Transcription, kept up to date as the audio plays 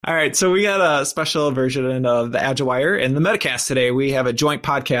All right, so we got a special version of the Agile Wire and the Metacast today. We have a joint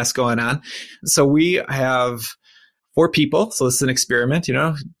podcast going on. So we have four people. So this is an experiment.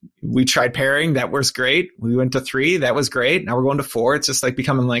 We tried pairing. That was great. We went to three. That was great. Now we're going to four. It's just like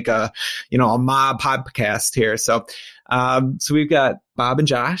becoming like a mob podcast here. So we've got Bob and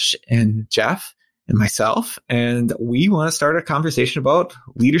Josh and Jeff and myself, and we want to start a conversation about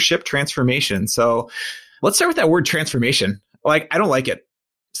leadership transformation. So let's start with that word transformation. I don't like it.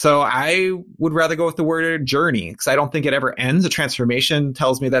 So I would rather go with the word journey because I don't think it ever ends. A transformation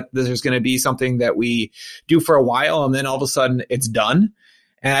tells me that there's going to be something that we do for a while and then all of a sudden it's done.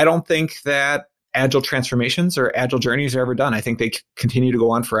 And I don't think that agile transformations or agile journeys are ever done. I think they continue to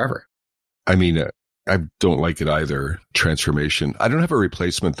go on forever. I mean, I don't like it either, transformation. I don't have a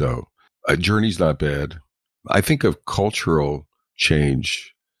replacement though. A journey's not bad. I think of cultural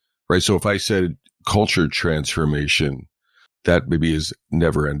change, right? So if I said culture transformation, that maybe is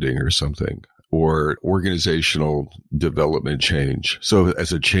never ending or something, or organizational development change. So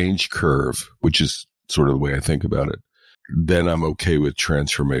as a change curve, which is sort of the way I think about it, then I'm okay with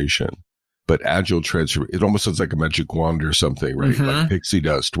transformation. But agile transformation, it almost sounds like a magic wand or something, right? Mm-hmm. Like pixie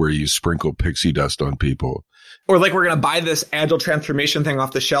dust, where you sprinkle pixie dust on people. Or like we're going to buy this agile transformation thing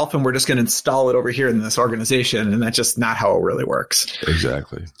off the shelf and we're just going to install it over here in this organization. And that's just not how it really works.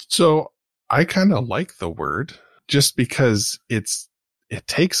 Exactly. So I kind of like the word, just because it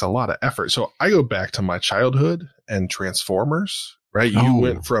takes a lot of effort. So I go back to my childhood and Transformers, right? You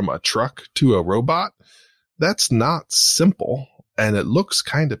went from a truck to a robot. That's not simple, and it looks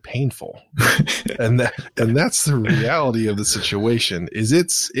kind of painful. and that's the reality of the situation. Is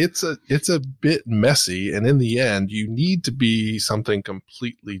it's a bit messy, and in the end, you need to be something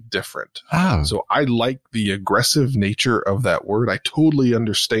completely different. Oh. So I like the aggressive nature of that word. I totally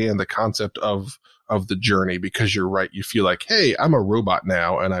understand the concept of the journey, because you're right. You feel like, hey, I'm a robot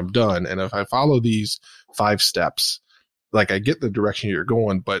now and I'm done. And if I follow these 5 steps, like I get the direction you're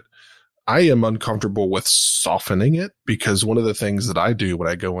going, but I am uncomfortable with softening it, because one of the things that I do when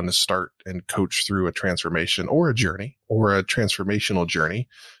I go in to start and coach through a transformation or a journey or a transformational journey,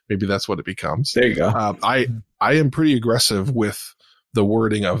 maybe that's what it becomes. There you go. I am pretty aggressive with the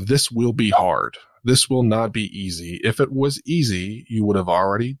wording of this will be hard. This will not be easy. If it was easy, you would have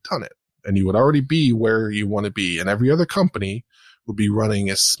already done it. And you would already be where you want to be. And every other company would be running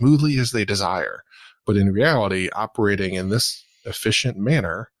as smoothly as they desire. But in reality, operating in this efficient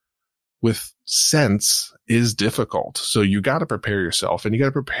manner with sense is difficult. So you got to prepare yourself, and you got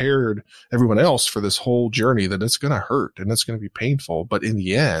to prepare everyone else for this whole journey, that it's going to hurt and it's going to be painful. But in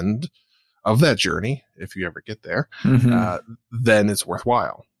the end of that journey, if you ever get there, then it's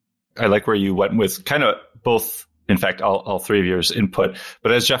worthwhile. I like where you went with kind of both. In fact, all three of yours input.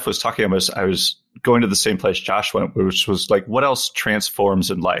 But as Jeff was talking, I was going to the same place Josh went, which was like, what else transforms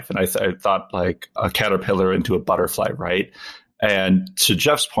in life? And I thought like a caterpillar into a butterfly, right? And to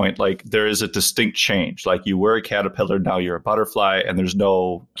Jeff's point, like there is a distinct change. Like you were a caterpillar, now you're a butterfly, and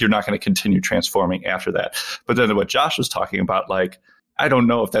you're not going to continue transforming after that. But then what Josh was talking about, like, I don't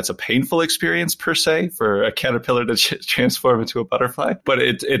know if that's a painful experience per se for a caterpillar to transform into a butterfly, but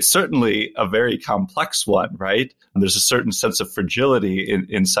it's certainly a very complex one, right? And there's a certain sense of fragility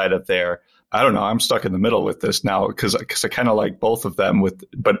inside of there. I don't know. I'm stuck in the middle with this now because I kind of like both of them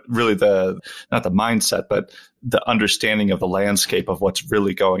but really not the mindset, but the understanding of the landscape of what's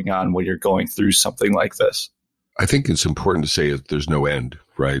really going on when you're going through something like this. I think it's important to say that there's no end,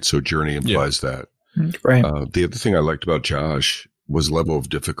 right? So journey implies that. Right. The other thing I liked about Josh was level of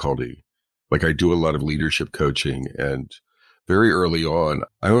difficulty. Like I do a lot of leadership coaching, and very early on,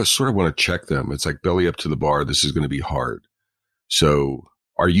 I always sort of want to check them. It's like belly up to the bar. This is going to be hard. So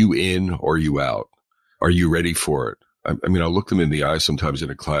are you in or are you out? Are you ready for it? I mean, I'll look them in the eye sometimes in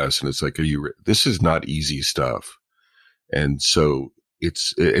a class, and it's like, this is not easy stuff. And so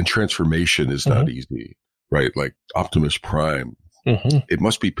and transformation is not easy, right? Like Optimus Prime. It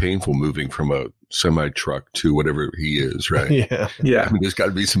must be painful moving from a semi-truck to whatever he is, right? Yeah. I mean, there's got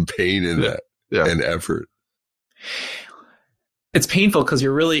to be some pain in that and effort. It's painful because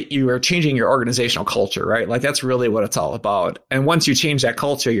you are changing your organizational culture, right? Like that's really what it's all about. And once you change that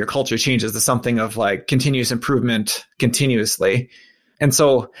culture, your culture changes to something of like continuous improvement continuously. And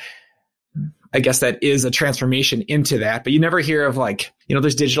so I guess that is a transformation into that, but you never hear of like,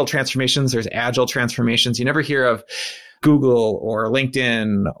 there's digital transformations, there's agile transformations. You never hear of Google or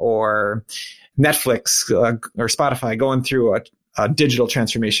LinkedIn or Netflix or Spotify going through a digital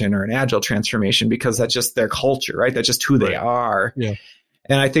transformation or an agile transformation, because that's just their culture, right? That's just who they are. Yeah.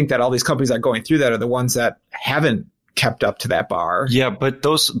 And I think that all these companies that are going through that are the ones that haven't kept up to that bar. Yeah, but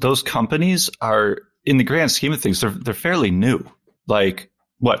those companies are, in the grand scheme of things, they're fairly new. Like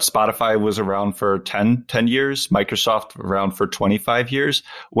Spotify was around for 10 years, Microsoft around for 25 years.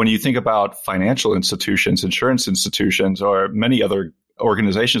 When you think about financial institutions, insurance institutions, or many other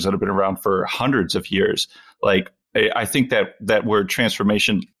organizations that have been around for hundreds of years, like I think that word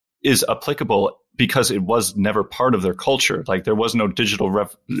transformation is applicable because it was never part of their culture. Like there was no digital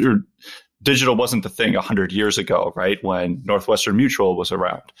wasn't the thing 100 years ago, right? When Northwestern Mutual was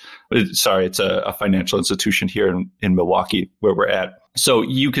around. Sorry, it's a financial institution here in Milwaukee where we're at. So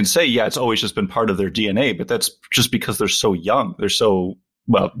you can say, yeah, it's always just been part of their DNA, but that's just because they're so young. They're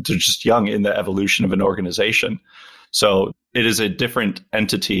just young in the evolution of an organization. So it is a different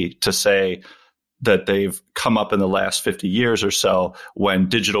entity to say that they've come up in the last 50 years or so when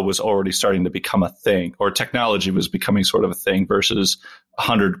digital was already starting to become a thing, or technology was becoming sort of a thing, versus a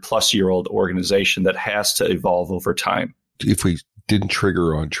 100-plus-year-old organization that has to evolve over time. If we didn't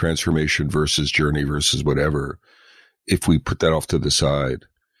trigger on transformation versus journey versus whatever, if we put that off to the side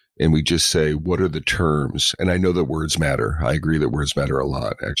and we just say, what are the terms? And I know that words matter. I agree that words matter a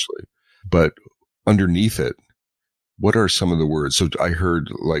lot, actually. But underneath it, what are some of the words? So I heard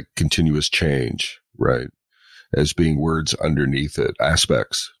like continuous change, right, as being words underneath it,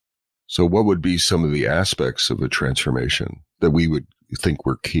 aspects. So what would be some of the aspects of a transformation that we would think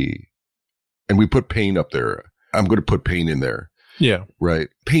were key? And we put pain up there. I'm going to put pain in there. Yeah. Right.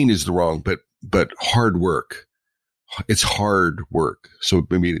 Pain is the wrong, but hard work. It's hard work. So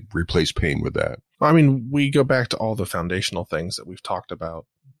maybe replace pain with that. I mean, we go back to all the foundational things that we've talked about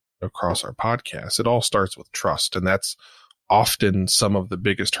across our podcast. It all starts with trust. And that's often some of the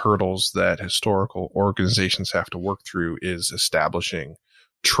biggest hurdles that historical organizations have to work through, is establishing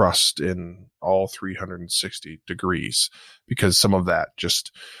trust in all 360 degrees, because some of that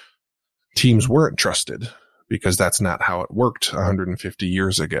just teams weren't trusted because that's not how it worked 150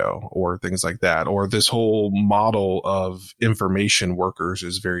 years ago, or things like that. Or this whole model of information workers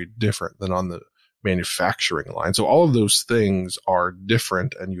is very different than on the manufacturing line. So all of those things are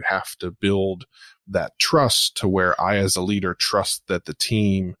different, and you have to build that trust to where I, as a leader, trust that the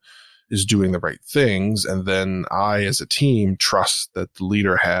team is doing the right things. And then I, as a team, trust that the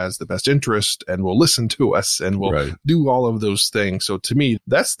leader has the best interest and will listen to us and will do all of those things. So to me,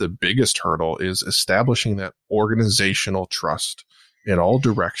 that's the biggest hurdle, is establishing that organizational trust in all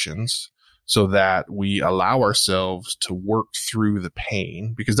directions, so that we allow ourselves to work through the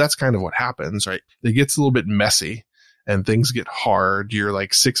pain, because that's kind of what happens, right? It gets a little bit messy and things get hard. You're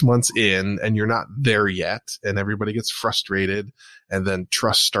like 6 months in and you're not there yet, and everybody gets frustrated, and then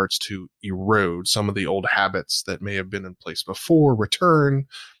trust starts to erode. Some of the old habits that may have been in place before return.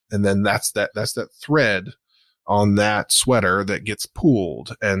 And then that's that thread on that sweater that gets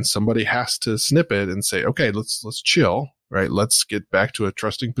pulled, and somebody has to snip it and say, okay, let's chill, right? Let's get back to a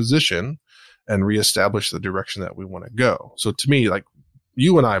trusting position and reestablish the direction that we want to go. So to me, like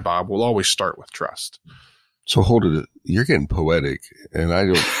you and I, Bob, will always start with trust. So hold it. You're getting poetic, and I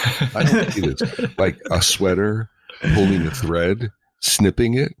don't see this. Like a sweater, pulling a thread,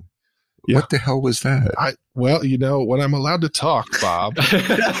 snipping it. Yeah. What the hell was that? Well, when I'm allowed to talk, Bob.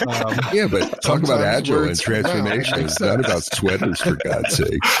 Yeah, but talk about agile and transformation. It's not about sweaters, for God's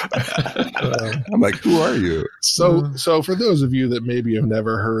sake. I'm like, who are you? So for those of you that maybe have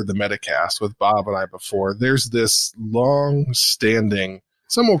never heard the Metacast with Bob and I before, there's this long-standing,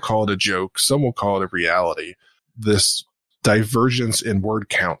 some will call it a joke, some will call it a reality, this divergence in word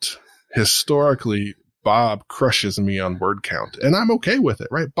count. Historically, Bob crushes me on word count, and I'm okay with it,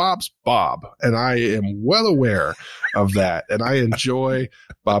 right? Bob's Bob, and I am well aware of that, and I enjoy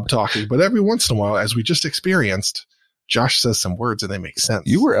Bob talking. But every once in a while, as we just experienced, Josh says some words and they make sense.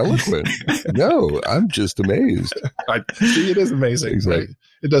 You were eloquent. No, I'm just amazed. I see, it is amazing. Exactly. Right?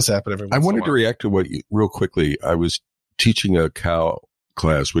 It does happen every once in a while. I wanted to react to real quickly. I was teaching a CAL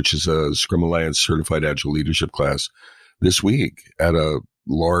class, which is a Scrum Alliance Certified Agile Leadership class, this week at a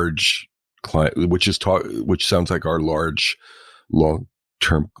large client, which sounds like our large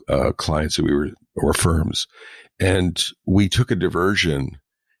long-term clients that or firms. And we took a diversion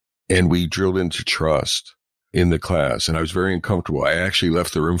and we drilled into trust in the class. And I was very uncomfortable. I actually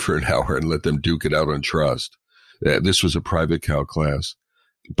left the room for an hour and let them duke it out on trust. This was a private CAL class,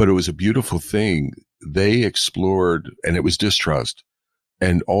 but it was a beautiful thing. They explored, and it was distrust.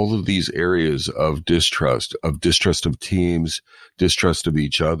 And all of these areas of distrust of teams, distrust of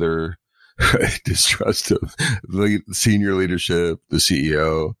each other, distrust of the senior leadership, the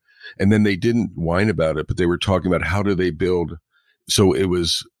CEO. And then they didn't whine about it, but they were talking about how do they build. So it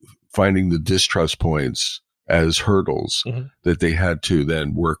was finding the distrust points as hurdles that they had to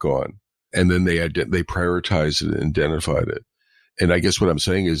then work on. And then they prioritized it and identified it. And I guess what I'm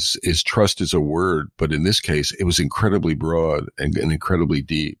saying is trust is a word, but in this case, it was incredibly broad and incredibly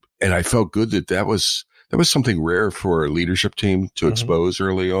deep. And I felt good that was something rare for a leadership team to expose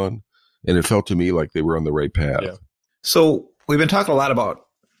early on. And it felt to me like they were on the right path. Yeah. So we've been talking a lot about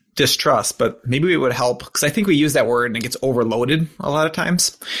distrust, but maybe it would help, because I think we use that word and it gets overloaded a lot of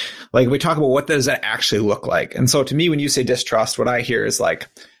times. Like we talk about what does that actually look like. And so to me, when you say distrust, what I hear is like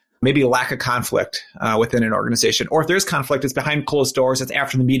maybe a lack of conflict within an organization. Or if there's conflict, it's behind closed doors. It's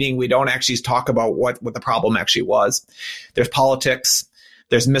after the meeting. We don't actually talk about what the problem actually was. There's politics.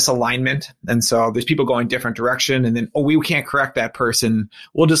 There's misalignment. And so there's people going different direction. And then, we can't correct that person.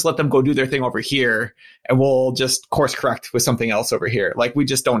 We'll just let them go do their thing over here. And we'll just course correct with something else over here. Like we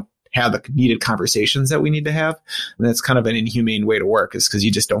just don't have the needed conversations that we need to have. And that's kind of an inhumane way to work, is because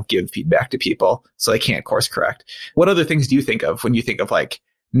you just don't give feedback to people. So they can't course correct. What other things do you think of when you think of like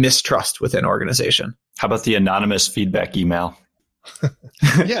mistrust within an organization? How about the anonymous feedback email?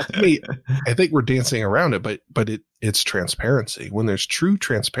 Yeah, I think we're dancing around it, but it's transparency. When there's true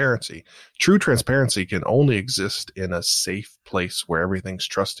transparency can only exist in a safe place where everything's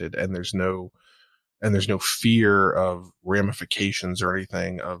trusted and there's no fear of ramifications or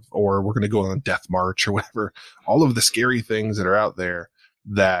anything or we're going to go on a death march or whatever. All of the scary things that are out there,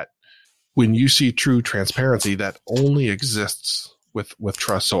 that when you see true transparency, that only exists with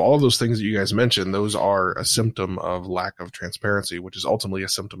trust. So all of those things that you guys mentioned, those are a symptom of lack of transparency, which is ultimately a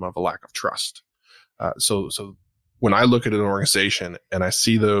symptom of a lack of trust. So when I look at an organization and I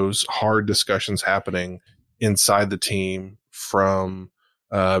see those hard discussions happening inside the team, from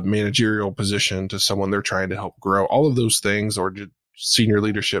a managerial position to someone they're trying to help grow, all of those things, or senior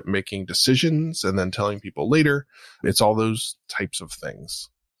leadership making decisions and then telling people later, it's all those types of things.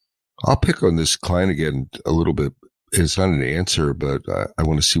 I'll pick on this client again a little bit. It's not an answer, but I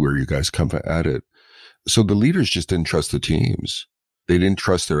want to see where you guys come at it. So the leaders just didn't trust the teams. They didn't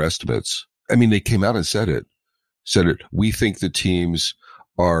trust their estimates. I mean, they came out and said it. We think the teams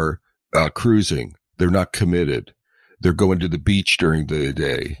are cruising. They're not committed. They're going to the beach during the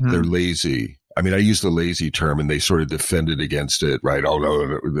day. They're lazy. I mean, I use the lazy term and they sort of defended against it, right? Oh,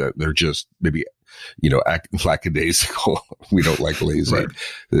 no, they're just maybe, acting lackadaisical. We don't like lazy.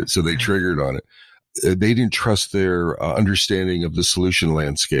 Right. So they triggered on it. They didn't trust their understanding of the solution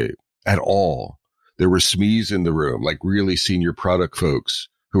landscape at all. There were SMEs in the room, like really senior product folks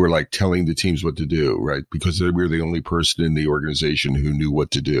who were like telling the teams what to do, right? Because they were the only person in the organization who knew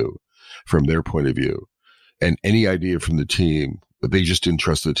what to do from their point of view. And any idea from the team, but they just didn't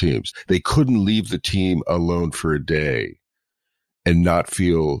trust the teams. They couldn't leave the team alone for a day and not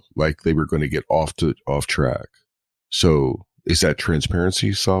feel like they were going to get off track. So is that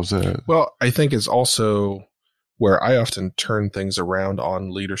transparency solves that? Well, I think it's also where I often turn things around on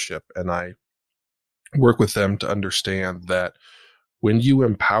leadership, and I work with them to understand that when you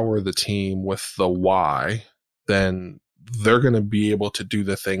empower the team with the why, then they're going to be able to do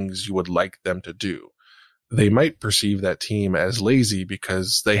the things you would like them to do. They might perceive that team as lazy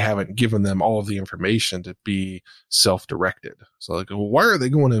because they haven't given them all of the information to be self-directed. So like, well, why are they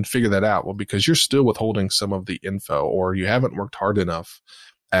going to figure that out? Well, because you're still withholding some of the info, or you haven't worked hard enough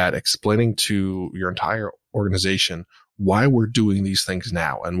at explaining to your entire organization why we're doing these things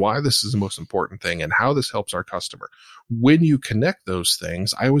now and why this is the most important thing and how this helps our customer. When you connect those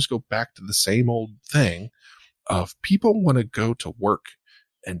things, I always go back to the same old thing of people want to go to work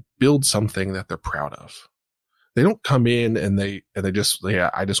and build something that they're proud of. They don't come in and I just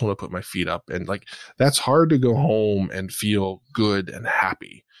want to put my feet up. And like, that's hard to go home and feel good and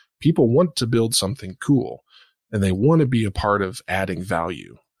happy. People want to build something cool and they want to be a part of adding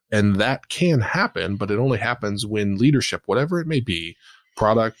value. And that can happen, but it only happens when leadership, whatever it may be,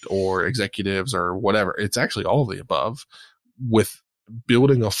 product or executives or whatever, it's actually all of the above, with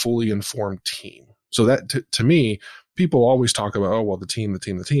building a fully informed team. So that to me, people always talk about, the team,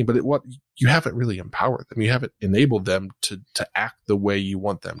 but you haven't really empowered them. You haven't enabled them to act the way you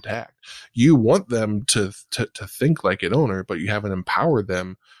want them to act. You want them to think like an owner, but you haven't empowered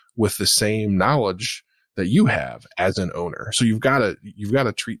them with the same knowledge that you have as an owner. So you've got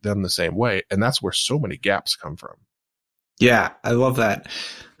to treat them the same way. And that's where so many gaps come from. Yeah, I love that.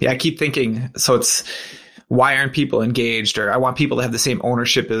 Yeah, I keep thinking, so it's, why aren't people engaged? Or I want people to have the same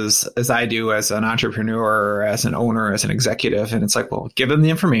ownership as I do as an entrepreneur or as an owner, as an executive. And it's like, well, give them the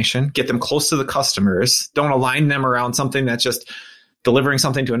information, get them close to the customers. Don't align them around something that's just delivering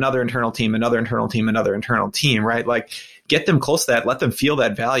something to another internal team, right? Like, get them close to that, let them feel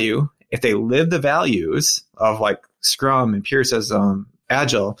that value. If they live the values of like Scrum and Pierce as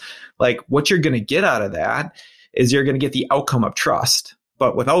Agile, like what you're going to get out of that is you're going to get the outcome of trust.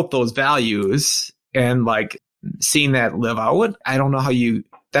 But without those values and like seeing that live out, I don't know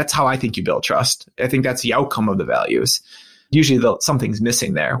that's how I think you build trust. I think that's the outcome of the values. Usually something's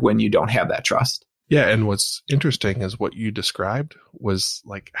missing there when you don't have that trust. Yeah. And what's interesting is what you described was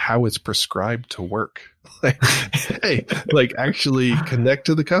like how it's prescribed to work. Like, hey, like actually connect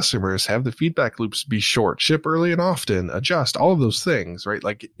to the customers, have the feedback loops be short, ship early and often, adjust, all of those things, right?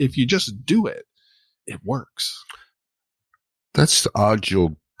 Like if you just do it, it works. That's the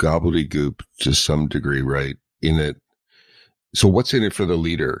agile gobbledygook to some degree, right? In it. So what's in it for the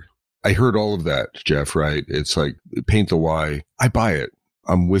leader? I heard all of that, Jeff, right? It's like paint the why. I buy it.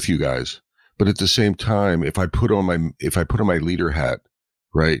 I'm with you guys. But at the same time, if I put on my leader hat,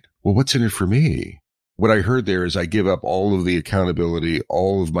 right? Well, what's in it for me? What I heard there is I give up all of the accountability,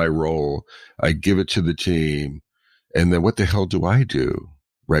 all of my role. I give it to the team. And then what the hell do I do?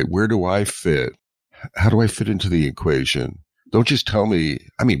 Right? Where do I fit? How do I fit into the equation? Don't just tell me,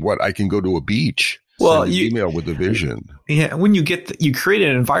 I can go to a beach. Well, send an email with a vision. Yeah. When you you create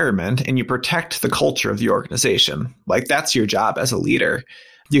an environment and you protect the culture of the organization, like that's your job as a leader.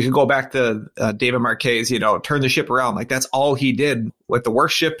 You can go back to David Marquez, turn the ship around. Like that's all he did with the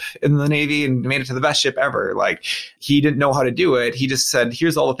worst ship in the Navy and made it to the best ship ever. Like he didn't know how to do it. He just said,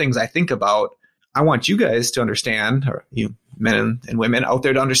 here's all the things I think about. I want you guys to understand, or you men and women out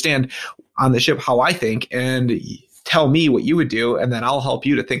there to understand on the ship how I think, and tell me what you would do, and then I'll help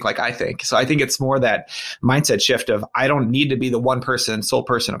you to think like I think. So I think it's more that mindset shift of I don't need to be the sole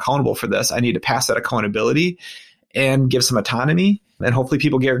person accountable for this. I need to pass that accountability and give some autonomy. And hopefully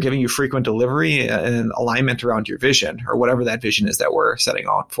people are giving you frequent delivery and alignment around your vision or whatever that vision is that we're setting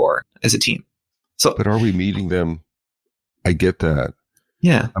out for as a team. So, but are we meeting them? I get that.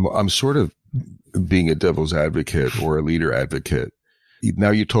 Yeah. I'm sort of being a devil's advocate or a leader advocate.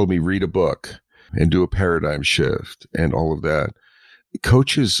 Now you told me read a book and do a paradigm shift and all of that.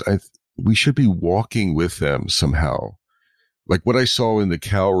 Coaches, we should be walking with them somehow. Like what I saw in the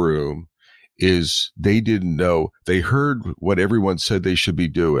cow room is they didn't know. They heard what everyone said they should be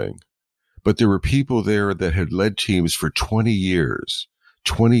doing, but there were people there that had led teams for 20 years,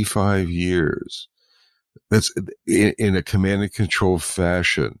 25 years. That's in a command and control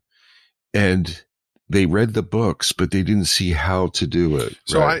fashion. And they read the books, but they didn't see how to do it.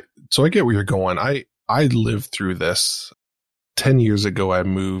 Right? So I get where you're going. I lived through this. 10 years ago, I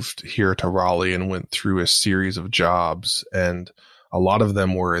moved here to Raleigh and went through a series of jobs, and a lot of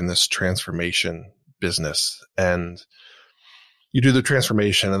them were in this transformation business. And you do the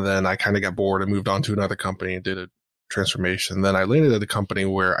transformation, and then I kind of got bored and moved on to another company and did a transformation. Then I landed at a company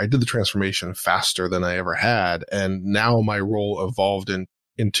where I did the transformation faster than I ever had. And now my role evolved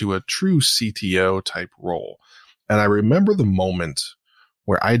into a true CTO type role. And I remember the moment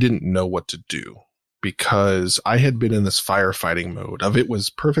where I didn't know what to do because I had been in this firefighting mode of it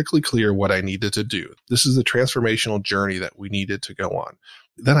was perfectly clear what I needed to do. This is the transformational journey that we needed to go on.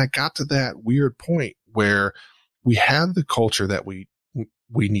 Then I got to that weird point where we had the culture that we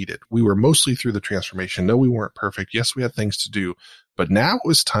needed. We were mostly through the transformation. No, we weren't perfect. Yes, we had things to do, but now it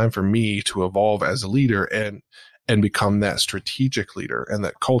was time for me to evolve as a leader and become that strategic leader and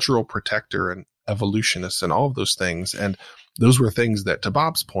that cultural protector and evolutionist and all of those things. And those were things that, to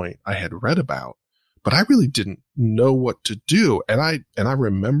Bob's point, I had read about, but I really didn't know what to do. And I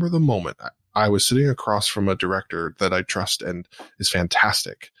remember the moment I was sitting across from a director that I trust and is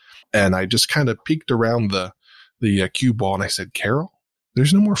fantastic. And I just kind of peeked around the cue ball and I said, Carol,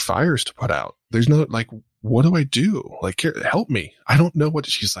 there's no more fires to put out. There's no, like, what do I do? Like, help me. I don't know what.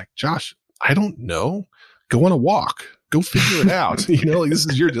 She's like, Josh, I don't know. Go on a walk. Go figure it out. Like this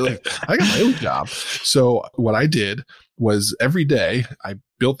is your deal. Like, I got my own job. So what I did was every day I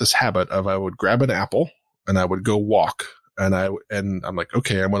built this habit of I would grab an apple and I would go walk. And I'm like,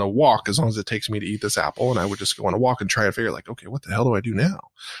 okay, I'm going to walk as long as it takes me to eat this apple. And I would just go on a walk and try and figure like, okay, what the hell do I do now?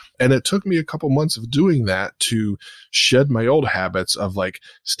 And it took me a couple months of doing that to shed my old habits of like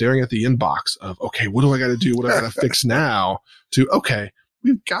staring at the inbox of, okay, what do I got to do? What do I got to fix now? To, okay,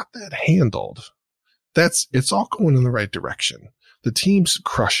 we've got that handled. It's all going in the right direction. The team's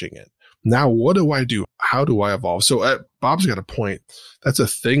crushing it. Now, what do I do? How do I evolve? So Bob's got a point. That's a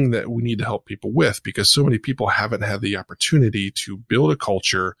thing that we need to help people with because so many people haven't had the opportunity to build a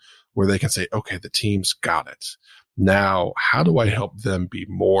culture where they can say, okay, the team's got it. Now, how do I help them be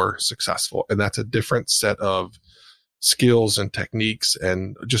more successful? And that's a different set of skills and techniques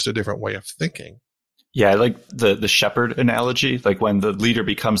and just a different way of thinking. Yeah, I like the shepherd analogy, like when the leader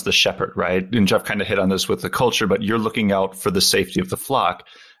becomes the shepherd, right? And Jeff kind of hit on this with the culture, but you're looking out for the safety of the flock.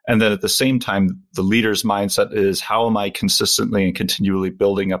 And then at the same time, the leader's mindset is how am I consistently and continually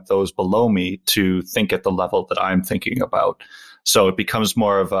building up those below me to think at the level that I'm thinking about? So it becomes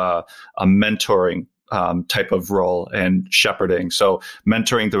more of a mentoring type of role and shepherding. So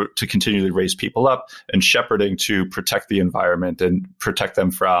mentoring to continually raise people up, and shepherding to protect the environment and protect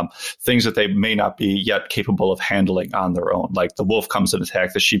them from things that they may not be yet capable of handling on their own. Like the wolf comes and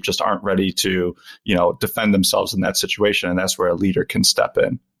attack, the sheep just aren't ready to, defend themselves in that situation. And that's where a leader can step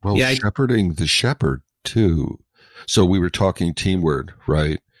in. Well, shepherding the shepherd too. So we were talking teamwork,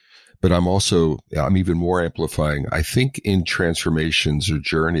 right? But I'm even more amplifying. I think in transformations or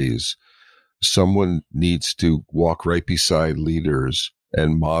journeys, someone needs to walk right beside leaders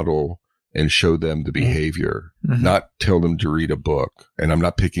and model and show them the behavior, not tell them to read a book. And I'm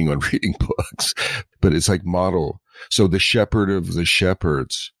not picking on reading books, but it's like model. So the shepherd of the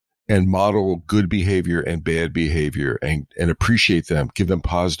shepherds, and model good behavior and bad behavior, and appreciate them, give them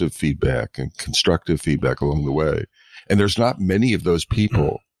positive feedback and constructive feedback along the way. And there's not many of those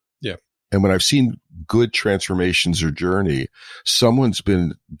people. Yeah. And when I've seen good transformations or journey, someone's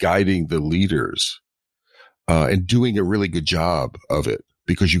been guiding the leaders and doing a really good job of it,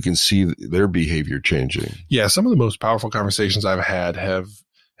 because you can see their behavior changing. Yeah. Some of the most powerful conversations I've had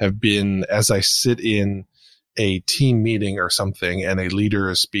have been as I sit in a team meeting or something and a leader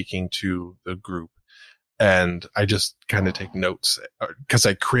is speaking to the group, and I just kind of take notes because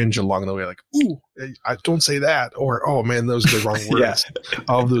I cringe along the way, like, ooh, I don't say that, or, oh man, those are the wrong words.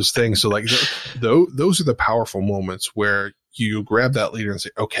 All of those things. So like those are the powerful moments where you grab that leader and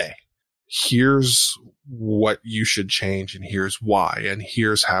say, okay, here's what you should change, and here's why, and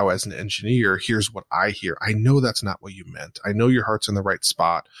here's how, as an engineer, here's what I hear. I know that's not what you meant. I know your heart's in the right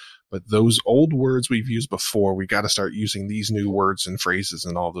spot, but those old words we've used before, we got to start using these new words and phrases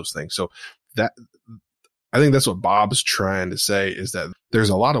and all those things. So that, I think that's what Bob's trying to say, is that there's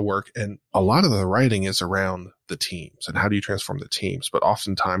a lot of work, and a lot of the writing is around the teams and how do you transform the teams. But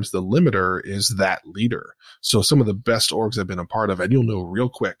oftentimes the limiter is that leader. So some of the best orgs I've been a part of, and you'll know real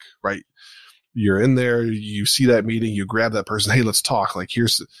quick, right? You're in there, you see that meeting, you grab that person. Hey, let's talk. Like,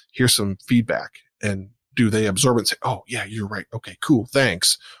 here's some feedback. And do they absorb it and say, oh yeah, you're right. Okay, cool.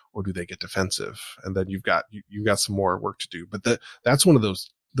 Thanks. Or do they get defensive? And then you've got some more work to do. But that's one of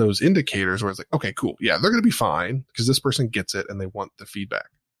those indicators where it's like, okay, cool. Yeah, they're going to be fine because this person gets it and they want the feedback.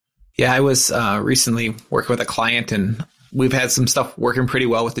 Yeah, I was recently working with a client, and we've had some stuff working pretty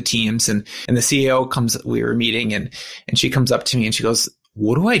well with the teams. And the CEO we were meeting, and she comes up to me and she goes,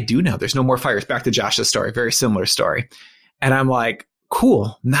 what do I do now? There's no more fires. Back to Josh's story, very similar story. And I'm like,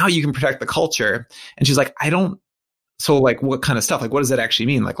 cool. Now you can protect the culture. And she's like, so like, what kind of stuff? Like, what does that actually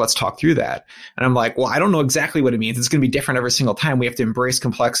mean? Like, let's talk through that. And I'm like, well, I don't know exactly what it means. It's going to be different every single time. We have to embrace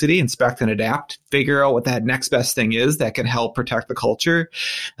complexity, inspect and adapt, figure out what that next best thing is that can help protect the culture,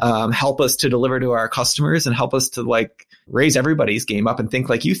 help us to deliver to our customers, and help us to like raise everybody's game up and think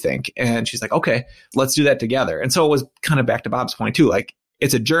like you think. And she's like, okay, let's do that together. And so it was kind of back to Bob's point too. Like,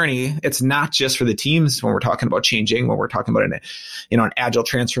 it's a journey. It's not just for the teams when we're talking about changing, when we're talking about an agile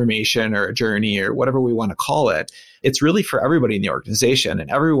transformation or a journey or whatever we want to call it. It's really for everybody in the organization, and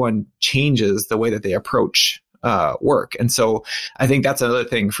everyone changes the way that they approach work. And so I think that's another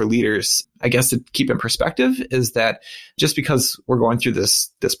thing for leaders, I guess, to keep in perspective, is that just because we're going through this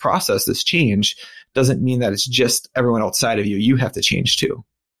process, this change, doesn't mean that it's just everyone outside of you. You have to change too.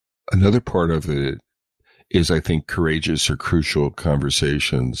 Another part of it is, I think, courageous or crucial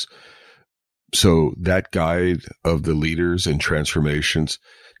conversations. So that guide of the leaders and transformations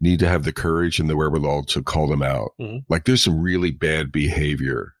need to have the courage and the wherewithal to call them out. Mm-hmm. Like, there's some really bad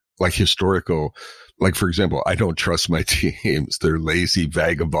behavior, like historical. Like, for example, I don't trust my teams. They're lazy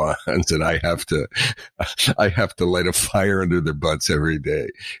vagabonds, and I have to light a fire under their butts every day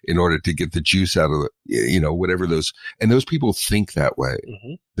in order to get the juice out of it, whatever those, and those people think that way.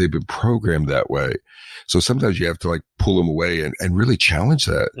 Mm-hmm. They've been programmed that way. So sometimes you have to like pull them away and really challenge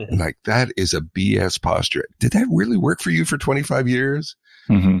that. Mm-hmm. And like, that is a BS posture. Did that really work for you for 25 years?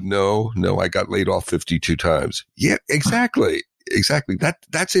 Mm-hmm. No, I got laid off 52 times. Yeah, exactly. Exactly.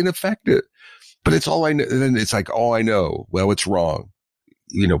 That's ineffective. But it's all I know. And then it's like, all I know. Well, it's wrong.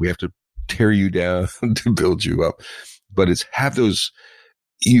 We have to tear you down to build you up. But it's have those,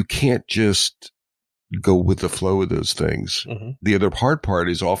 you can't just go with the flow of those things. Mm-hmm. The other hard part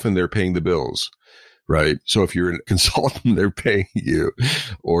is often they're paying the bills, right? So if you're a consultant, they're paying you.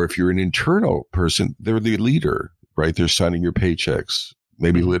 Or if you're an internal person, they're the leader, right? They're signing your paychecks,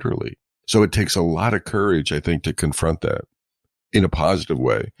 maybe literally. So it takes a lot of courage, I think, to confront that in a positive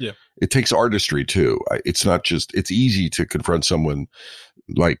way. Yeah. It takes artistry too. It's not just, it's easy to confront someone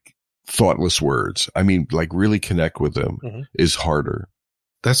like thoughtless words. I mean, like really connect with them is harder.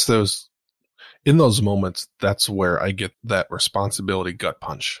 That's in those moments, that's where I get that responsibility gut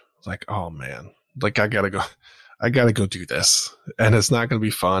punch. It's like, oh man, like I gotta go. I got to go do this. And it's not going to be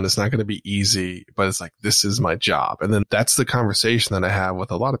fun. It's not going to be easy, but it's like, this is my job. And then that's the conversation that I have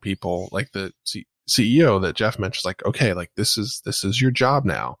with a lot of people, like the CEO that Jeff mentioned, like, okay, like this is your job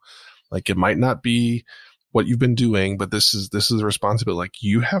now. Like it might not be what you've been doing, but this is a responsibility. Like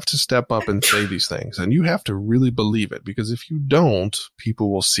you have to step up and say these things, and you have to really believe it, because if you don't,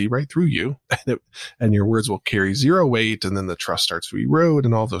 people will see right through you and your words will carry zero weight. And then the trust starts to erode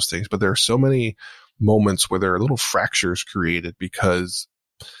and all those things. But there are so many moments where there are little fractures created because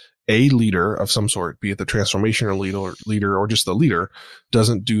a leader of some sort, be it the transformational leader or just the leader,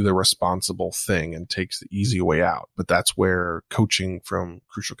 doesn't do the responsible thing and takes the easy way out. But that's where coaching from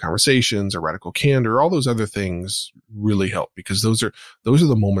Crucial Conversations or Radical Candor, all those other things really help, because those are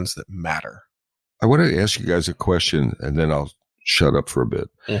the moments that matter. I want to ask you guys a question, and then I'll shut up for a bit.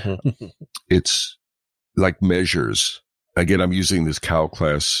 Mm-hmm. It's like measures. Again, I'm using this Cal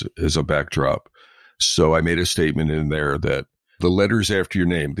class as a backdrop. So I made a statement in there that the letters after your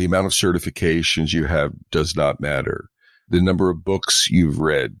name, the amount of certifications you have does not matter. The number of books you've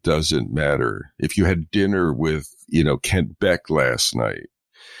read doesn't matter. If you had dinner with, Kent Beck last night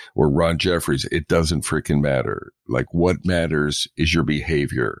or Ron Jeffries, it doesn't freaking matter. Like what matters is your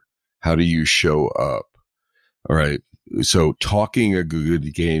behavior. How do you show up? All right. So talking a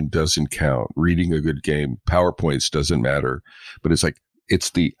good game doesn't count. Reading a good game, PowerPoints doesn't matter, but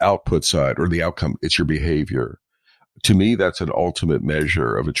it's the output side or the outcome. It's your behavior. To me, that's an ultimate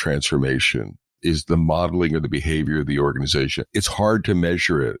measure of a transformation, is the modeling of the behavior of the organization. It's hard to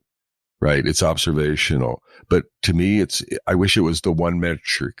measure it, right? It's observational. But to me, I wish it was the one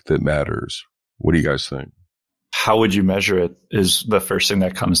metric that matters. What do you guys think? How would you measure it is the first thing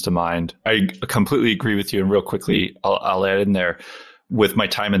that comes to mind. I completely agree with you. And real quickly, I'll add in there, with my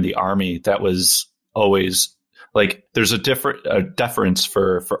time in the Army, that was always like, there's a deference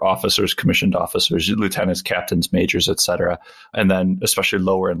for officers, commissioned officers, lieutenants, captains, majors, et cetera. And then especially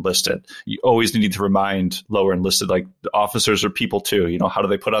lower enlisted. You always need to remind lower enlisted, like the officers are people too. How do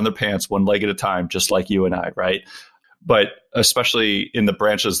they put on their pants one leg at a time, just like you and I, right? But especially in the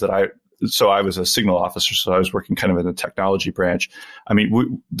branches that I was a signal officer, so I was working kind of in the technology branch. I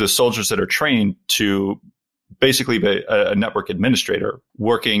mean, the soldiers that are trained to basically be a network administrator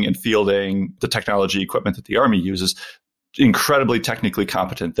working and fielding the technology equipment that the Army uses, incredibly technically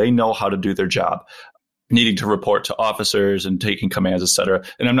competent. They know how to do their job, needing to report to officers and taking commands, et cetera.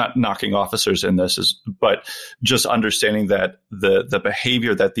 And I'm not knocking officers in this, but just understanding that the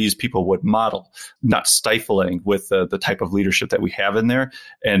behavior that these people would model, not stifling with the type of leadership that we have in there.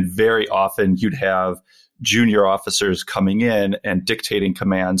 And very often you'd have junior officers coming in and dictating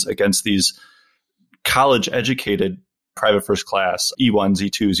commands against these college educated private first class E1s,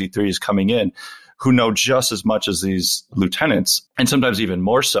 E2s, E3s coming in, who know just as much as these lieutenants, and sometimes even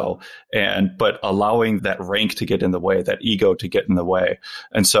more so, but allowing that rank to get in the way, that ego to get in the way.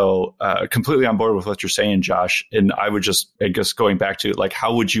 And so completely on board with what you're saying, Josh. And I guess going back to like,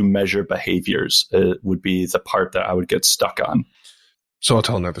 how would you measure behaviors would be the part that I would get stuck on. So I'll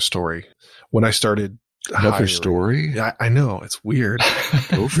tell another story. When I started Another story? I know, it's weird.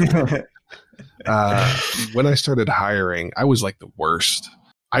 Go for it. When I started hiring, I was like the worst.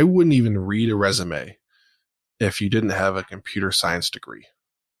 I wouldn't even read a resume if you didn't have a computer science degree.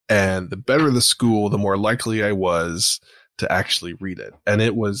 And the better the school, the more likely I was to actually read it. And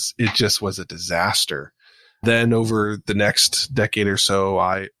it just was a disaster. Then over the next decade or so,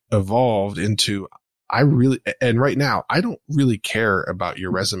 I evolved into, and right now, I don't really care about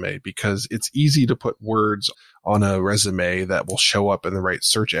your resume, because it's easy to put words on a resume that will show up in the right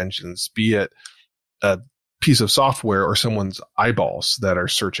search engines, be it a piece of software or someone's eyeballs that are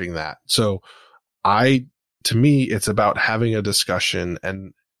searching that. So to me, it's about having a discussion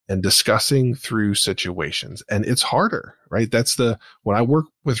and discussing through situations. And it's harder, right? When I work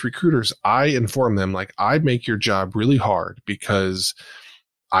with recruiters, I inform them, like, I make your job really hard because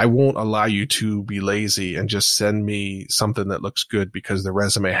I won't allow you to be lazy and just send me something that looks good because the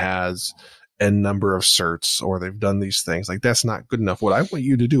resume has N number of certs or they've done these things. Like, that's not good enough. What I want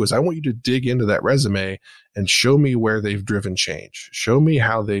you to do is I want you to dig into that resume and show me where they've driven change. Show me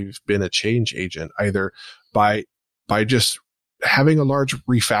how they've been a change agent, either by just having a large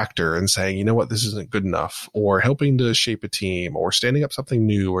refactor and saying, you know what, this isn't good enough, or helping to shape a team, or standing up something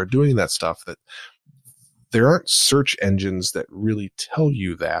new, or doing that stuff. That there aren't search engines that really tell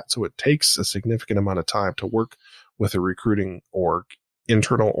you that. So it takes a significant amount of time to work with a recruiting org,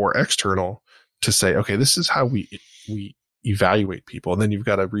 internal or external, to say, okay, this is how we evaluate people. And then you've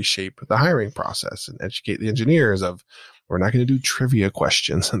got to reshape the hiring process and educate the engineers of, we're not going to do trivia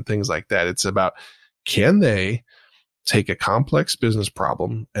questions and things like that. It's about, can they take a complex business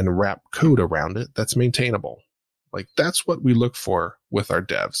problem and wrap code around it that's maintainable? Like that's what we look for with our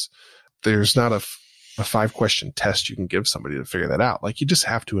devs. There's not a 5-question test you can give somebody to figure that out. Like you just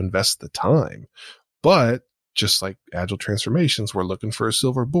have to invest the time. But just like agile transformations, we're looking for a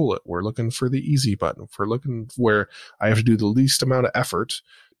silver bullet. We're looking for the easy button. We're looking where I have to do the least amount of effort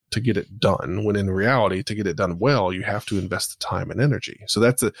to get it done, when in reality, to get it done well, you have to invest the time and energy. So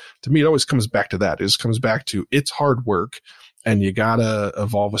to me, it always comes back to that. It just comes back to it's hard work and you gotta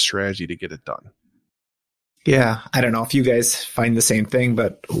evolve a strategy to get it done. Yeah. I don't know if you guys find the same thing,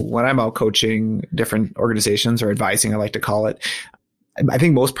 but when I'm out coaching different organizations or advising, I like to call it, I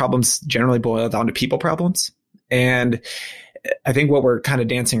think most problems generally boil down to people problems. And I think what we're kind of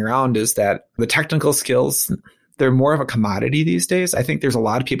dancing around is that the technical skills, they're more of a commodity these days. I think there's a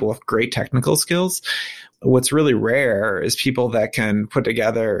lot of people with great technical skills. What's really rare is people that can put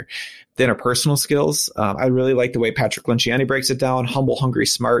together the interpersonal skills. I really like the way Patrick Lenciani breaks it down: humble, hungry,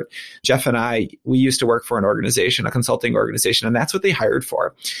 smart. Jeff and I, we used to work for an organization, a consulting organization, and that's what they hired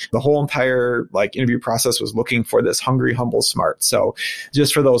for. The whole entire interview process was looking for this hungry, humble, smart. So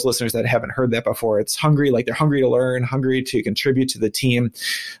just for those listeners that haven't heard that before, it's hungry, like they're hungry to learn, hungry to contribute to the team,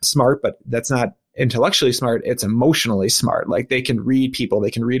 smart, but that's not intellectually smart, it's emotionally smart. Like they can read people, they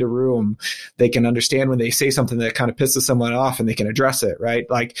can read a room, they can understand when they say something that kind of pisses someone off and they can address it, right?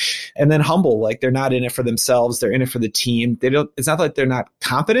 Like, and then humble, like they're not in it for themselves, they're in it for the team. It's not like they're not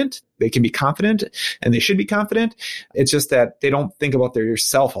confident. They can be confident and they should be confident. It's just that they don't think about their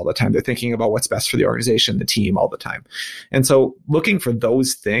self all the time. They're thinking about what's best for the organization, the team all the time. And so looking for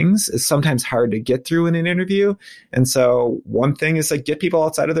those things is sometimes hard to get through in an interview. And so one thing is like get people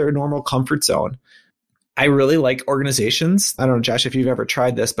outside of their normal comfort zone. I really like organizations. I don't know, Josh, if you've ever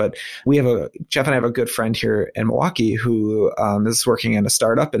tried this, but Jeff and I have a good friend here in Milwaukee who is working in a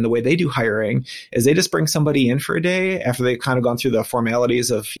startup. And the way they do hiring is they just bring somebody in for a day after they've kind of gone through the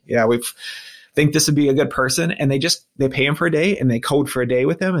formalities of, think this would be a good person. And they pay them for a day and they code for a day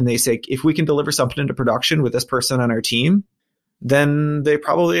with them. And they say, if we can deliver something into production with this person on our team, then they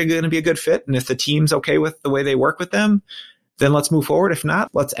probably are going to be a good fit. And if the team's okay with the way they work with them, then let's move forward. If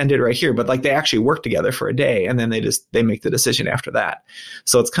not, let's end it right here. But like they actually work together for a day and then they make the decision after that.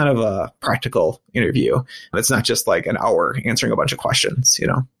 So it's kind of a practical interview. It's not just like an hour answering a bunch of questions,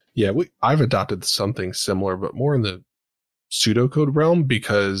 Yeah, I've adopted something similar, but more in the pseudocode realm,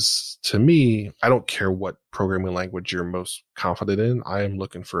 because to me, I don't care what programming language you're most confident in. I am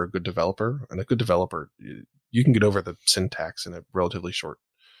looking for a good developer, and a good developer, you can get over the syntax in a relatively short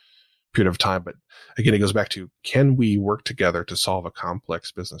period of time. But again, it goes back to, can we work together to solve a complex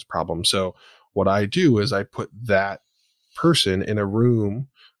business problem? So what I do is I put that person in a room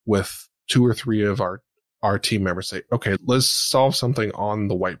with 2 or 3 of our team members, say, okay, let's solve something on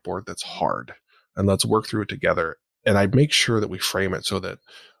the whiteboard that's hard and let's work through it together. And I make sure that we frame it so that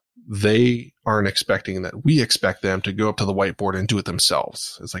they aren't expecting that we expect them to go up to the whiteboard and do it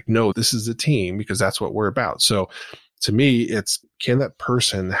themselves. It's like, no, this is a team, because that's what we're about. So to me, it's, can that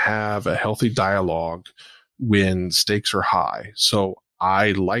person have a healthy dialogue when stakes are high? So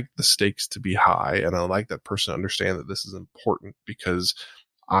I like the stakes to be high, and I like that person to understand that this is important, because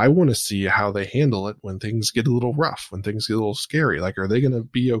I want to see how they handle it when things get a little rough, when things get a little scary. Like, are they going to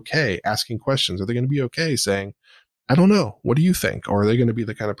be okay asking questions? Are they going to be okay saying, I don't know, what do you think? Or are they going to be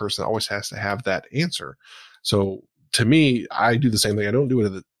the kind of person that always has to have that answer? So to me, I do the same thing. I don't do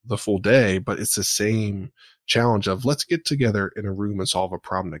it the full day, but it's the same challenge of, let's get together in a room and solve a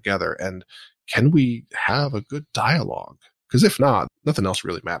problem together. And can we have a good dialogue? Because if not, nothing else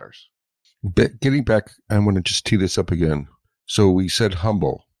really matters. But getting back, I want to just tee this up again. So we said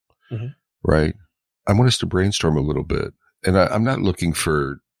humble, right? I want us to brainstorm a little bit. And I'm not looking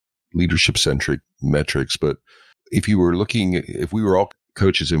for leadership-centric metrics, but if we were all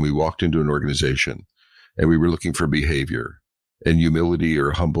coaches and we walked into an organization and we were looking for behavior and humility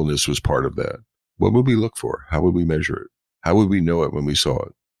or humbleness was part of that, what would we look for? How would we measure it? How would we know it when we saw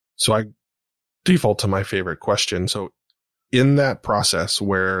it? So I default to my favorite question. So in that process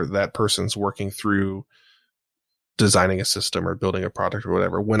where that person's working through designing a system or building a product or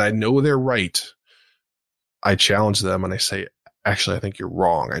whatever, when I know they're right, I challenge them and I say, actually, I think you're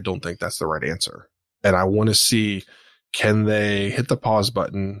wrong. I don't think that's the right answer. And I want to see, can they hit the pause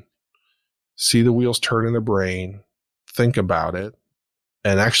button, see the wheels turn in their brain, think about it,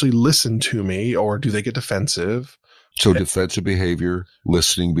 and actually listen to me, or do they get defensive? So defensive behavior,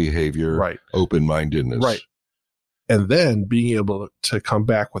 listening behavior, right, open-mindedness. Right. And then being able to come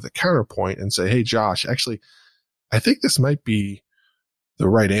back with a counterpoint and say, hey, Josh, actually, I think this might be the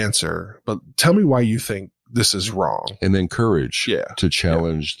right answer, but tell me why you think this is wrong. And then courage to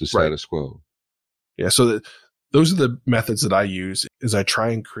challenge the status quo. Yeah. So that those are the methods that I use. Is I try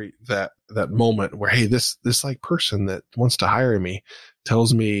and create that moment where, hey, this like person that wants to hire me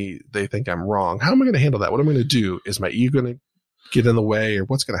tells me they think I'm wrong. How am I going to handle that? What am I going to do? Is my ego going to get in the way, or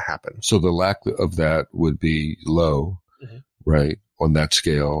what's going to happen? So the lack of that would be low, right, on that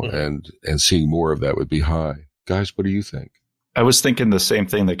scale, and seeing more of that would be high. Guys, what do you think? I was thinking the same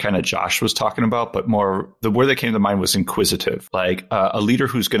thing that kind of Josh was talking about, but more the word that came to mind was inquisitive, like a leader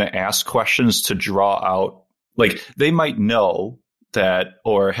who's going to ask questions to draw out, like they might know that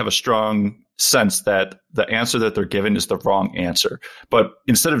or have a strong sense that the answer that they're given is the wrong answer. But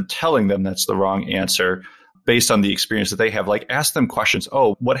instead of telling them that's the wrong answer, based on the experience that they have, like ask them questions.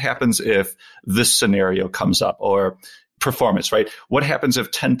 Oh, what happens if this scenario comes up? Or performance, right? What happens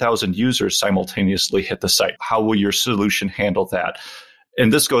if 10,000 users simultaneously hit the site? How will your solution handle that?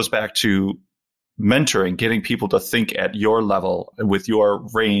 And this goes back to mentoring, getting people to think at your level with your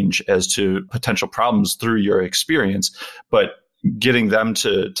range as to potential problems through your experience, but getting them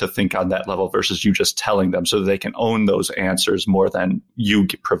to think on that level versus you just telling them so that they can own those answers more than you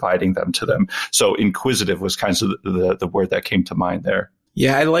providing them to them. So inquisitive was kind of the word that came to mind there.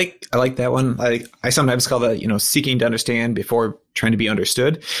 Yeah, I like that one. I sometimes call that, seeking to understand before trying to be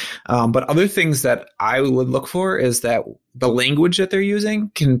understood. But other things that I would look for is that the language that they're using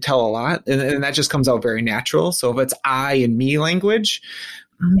can tell a lot. And that just comes out very natural. So if it's I and me language,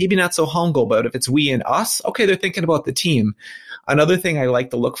 maybe not so humble, but if it's we and us, okay, they're thinking about the team. Another thing I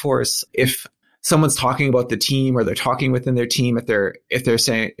like to look for is if someone's talking about the team or they're talking within their team, if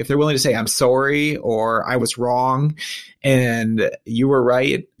they're willing to say, I'm sorry, or I was wrong and you were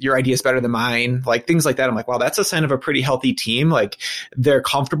right, your idea is better than mine, like things like that. I'm like, wow, that's a sign of a pretty healthy team. Like they're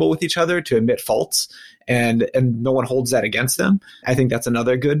comfortable with each other to admit faults and no one holds that against them. I think that's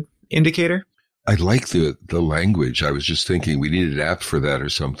another good indicator. I like the language. I was just thinking we need an app for that or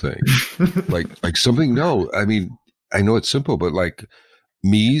something. like something. No, I mean, I know it's simple, but like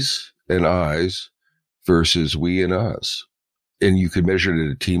me's and I's versus we and us. And you could measure it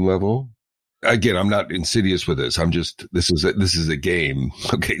at a team level. Again, I'm not insidious with this. This is a game.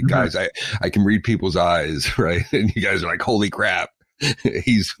 Okay, guys, I can read people's eyes, right? And you guys are like, holy crap.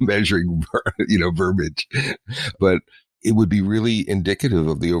 He's measuring, verbiage. But it would be really indicative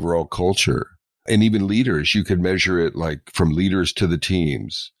of the overall culture. And even leaders, you could measure it like from leaders to the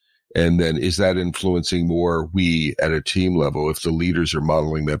teams. And then is that influencing more we at a team level if the leaders are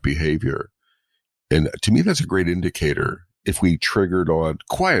modeling that behavior? And to me, that's a great indicator if we triggered on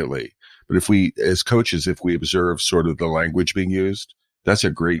quietly. But if we, as coaches, if we observe sort of the language being used, that's a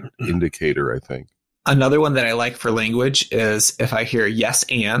great indicator, I think. Another one that I like for language is if I hear yes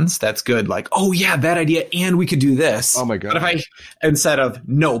ands, that's good. Like, oh yeah, that idea, and we could do this. Oh my God. But if instead of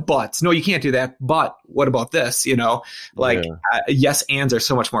no buts, no, you can't do that, but what about this? Yes ands are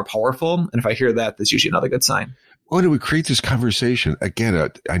so much more powerful. And if I hear that, that's usually another good sign. Oh, do we create this conversation? Again,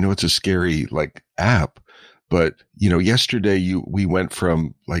 I know it's a scary app, but yesterday we went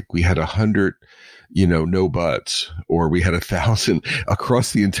from we had 100 no buts, or we had 1,000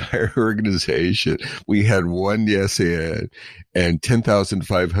 across the entire organization. We had one yes and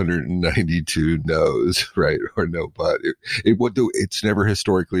 10,592 no's, right? Or no but. It's never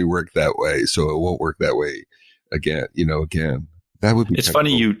historically worked that way, so it won't work that way again. That would be. It's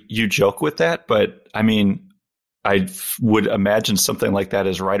funny you joke with that, but I mean, I would imagine something like that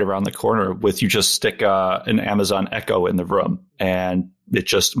is right around the corner with you just stick an Amazon Echo in the room and it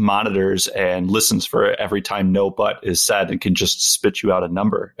just monitors and listens for every time no but is said and can just spit you out a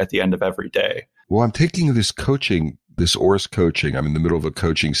number at the end of every day. Well, I'm taking this coaching, this ORS coaching. I'm in the middle of a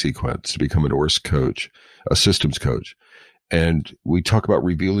coaching sequence to become an ORS coach, a systems coach. And we talk about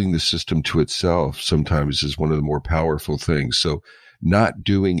revealing the system to itself sometimes is one of the more powerful things. So not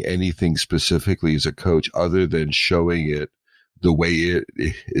doing anything specifically as a coach other than showing it the way it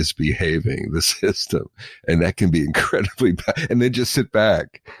is behaving, the system. And that can be incredibly bad. And then just sit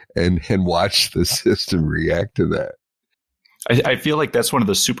back and watch the system react to that. I feel like that's one of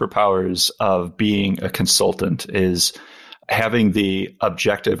the superpowers of being a consultant is having the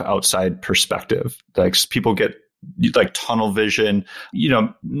objective outside perspective. Like people get tunnel vision,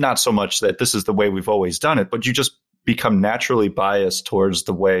 not so much that this is the way we've always done it, but you just become naturally biased towards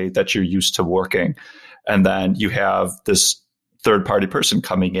the way that you're used to working. And then you have this third party person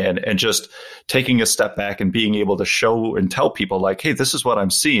coming in and just taking a step back and being able to show and tell people like, hey, this is what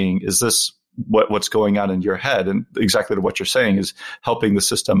I'm seeing. Is this what's going on in your head? And exactly what you're saying is helping the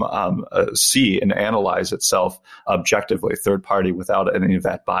system see and analyze itself objectively, third party, without any of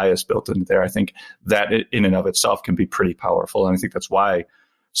that bias built into there. I think that in and of itself can be pretty powerful. And I think that's why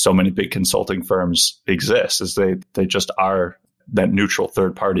so many big consulting firms exist, is they just are that neutral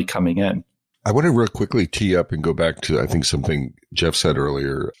third party coming in. I want to real quickly tee up and go back to, I think, something Jeff said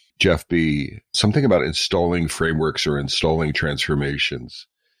earlier. Jeff B., something about installing frameworks or installing transformations,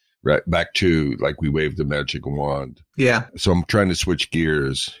 right? Back to like we waved the magic wand. Yeah. So I'm trying to switch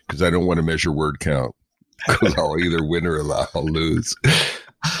gears because I don't want to measure word count because I'll either win or I'll lose.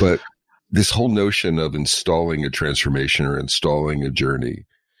 But this whole notion of installing a transformation or installing a journey,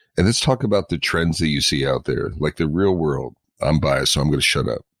 and let's talk about the trends that you see out there, like the real world. I'm biased, so I'm going to shut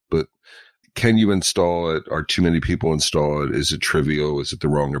up. But can you install it? Are too many people install it? Is it trivial? Is it the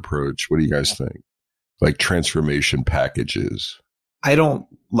wrong approach? What do you guys think? Like transformation packages. I don't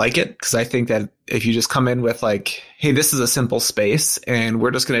like it because I think that if you just come in with like, hey, this is a simple space and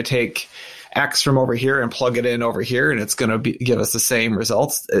we're just going to take X from over here and plug it in over here and it's going to give us the same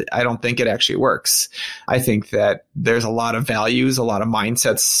results, I don't think it actually works. I think that there's a lot of values, a lot of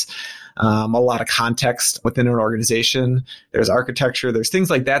mindsets, a lot of context within an organization. There's architecture. There's things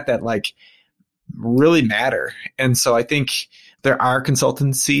like that like really matter. And so I think there are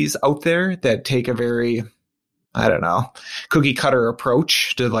consultancies out there that take a very, I don't know, cookie cutter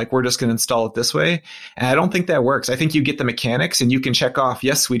approach to like, we're just going to install it this way. And I don't think that works. I think you get the mechanics and you can check off,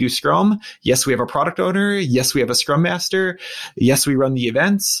 yes, we do Scrum. Yes, we have a product owner. Yes, we have a Scrum master. Yes, we run the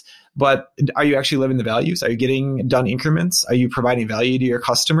events. But are you actually living the values? Are you getting done increments? Are you providing value to your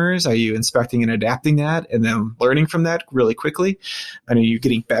customers? Are you inspecting and adapting that and then learning from that really quickly? And are you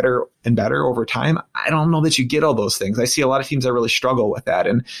getting better and better over time? I don't know that you get all those things. I see a lot of teams that really struggle with that.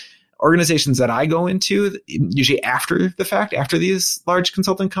 And organizations that I go into, usually after the fact, after these large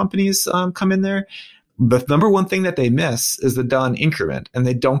consulting companies come in there, the number one thing that they miss is the done increment, and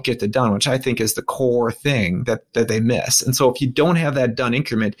they don't get the done, which I think is the core thing that they miss. And so if you don't have that done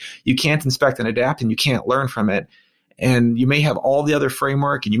increment, you can't inspect and adapt and you can't learn from it. And you may have all the other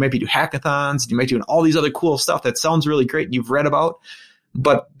framework and you might be doing hackathons and you might be doing all these other cool stuff that sounds really great and you've read about,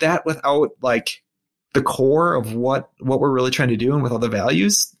 but that without like the core of what we're really trying to do and with all the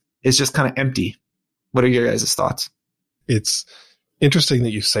values is just kind of empty. What are your guys' thoughts? It's interesting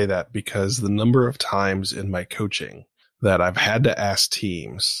that you say that because the number of times in my coaching that I've had to ask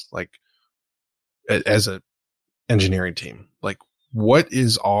teams, like as an engineering team, like what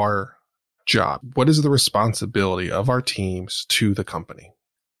is our job? What is the responsibility of our teams to the company?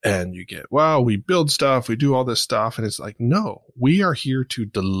 And you get, well, we build stuff, we do all this stuff. And it's like, no, we are here to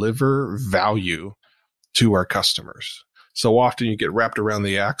deliver value to our customers. So often you get wrapped around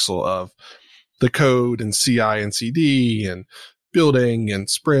the axle of the code and CI and CD and building and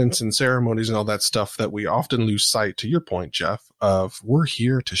sprints and ceremonies and all that stuff that we often lose sight, to your point, Jeff, of we're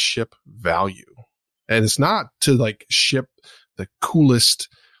here to ship value. And it's not to like ship the coolest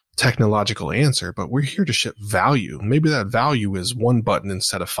technological answer, but we're here to ship value. Maybe that value is one button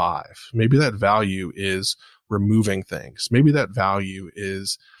instead of 5. Maybe that value is removing things. Maybe that value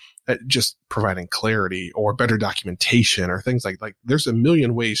is just providing clarity or better documentation or things like there's a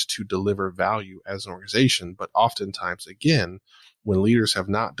million ways to deliver value as an organization. But oftentimes, again, when leaders have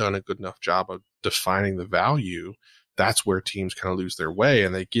not done a good enough job of defining the value, that's where teams kind of lose their way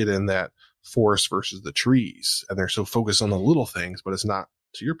and they get in that forest versus the trees. And they're so focused on the little things, but it's not,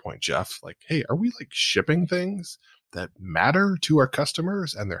 to your point, Jeff, like, hey, are we like shipping things that matter to our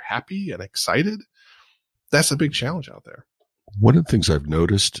customers and they're happy and excited? That's a big challenge out there. One of the things I've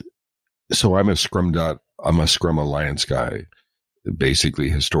noticed, so I'm a Scrum Alliance guy, basically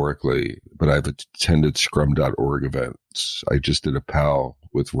historically, but I've attended Scrum.org events. I just did a PAL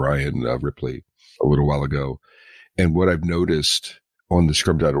with Ryan Ripley a little while ago. And what I've noticed on the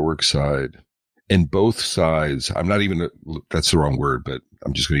Scrum.org side, and both sides, that's the wrong word, but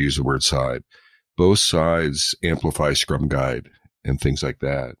I'm just going to use the word side. Both sides amplify Scrum Guide and things like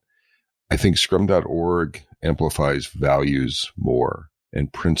that. I think Scrum.org amplifies values more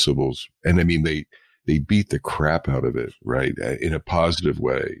and principles. And I mean, they beat the crap out of it, right? In a positive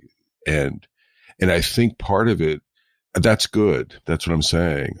way. And I think part of it, that's good. That's what I'm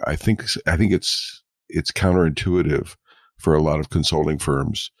saying. I think it's counterintuitive for a lot of consulting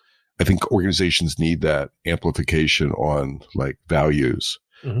firms. I think organizations need that amplification on like values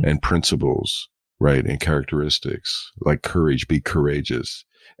and principles, right? And characteristics like courage, be courageous.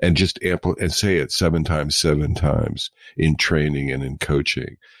 And just and say it 7 times in training and in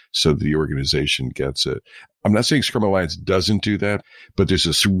coaching so the organization gets it. I'm not saying Scrum Alliance doesn't do that, but there's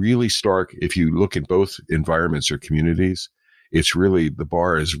this really stark, if you look at both environments or communities, it's really the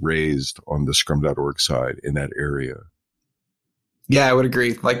bar is raised on the Scrum.org side in that area. Yeah, I would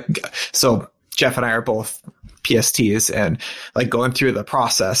agree. Like, so Jeff and I are both PSTs and like going through the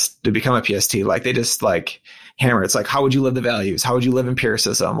process to become a PST, like they just like hammer. It's like, how would you live the values? How would you live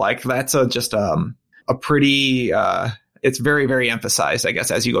empiricism? Like that's just a pretty it's very, very emphasized, I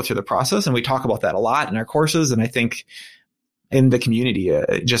guess, as you go through the process. And we talk about that a lot in our courses. And I think in the community,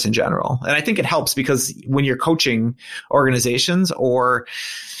 just in general. And I think it helps because when you're coaching organizations or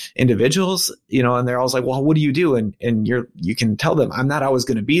individuals, and they're always like, well, what do you do? And you can tell them, I'm not always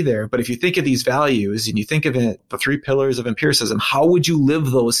going to be there. But if you think of these values and you think of it, the 3 pillars of empiricism, how would you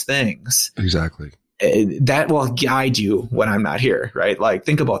live those things? Exactly. That will guide you when I'm not here, right? Like,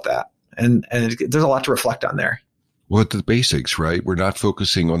 think about that. And there's a lot to reflect on there. Well, the basics, right? We're not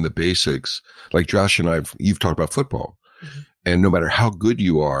focusing on the basics. Like Josh and you've talked about football. Mm-hmm. And no matter how good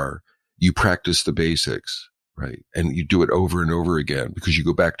you are, you practice the basics, right? And you do it over and over again because you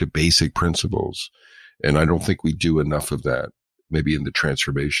go back to basic principles. And I don't think we do enough of that, maybe in the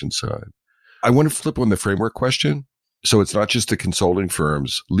transformation side. I want to flip on the framework question. So it's not just the consulting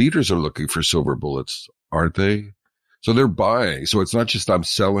firms. Leaders are looking for silver bullets, aren't they? So they're buying. So it's not just I'm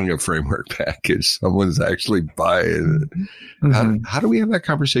selling a framework package. Someone's actually buying it. Mm-hmm. How do we have that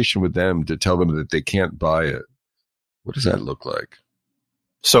conversation with them to tell them that they can't buy it? What does that look like?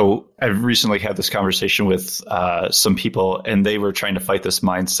 So I've recently had this conversation with some people, and they were trying to fight this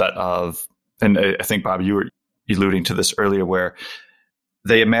mindset of, and I think, Bob, you were alluding to this earlier, where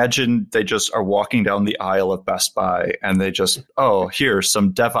they imagine they just are walking down the aisle of Best Buy and they just, here's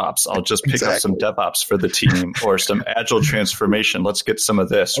some DevOps. I'll just pick up some DevOps for the team or some agile transformation. Let's get some of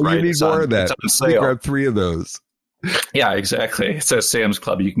this, right? You need more of that. It's on sale. Grab 3 of those. Yeah, exactly. It's a Sam's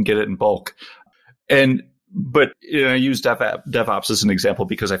Club. You can get it in bulk. But I use DevOps as an example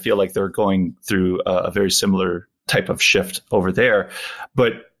because I feel like they're going through a very similar type of shift over there.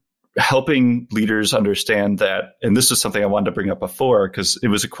 But helping leaders understand that, and this is something I wanted to bring up before because it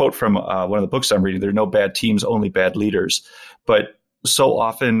was a quote from one of the books I'm reading. There are no bad teams, only bad leaders. But so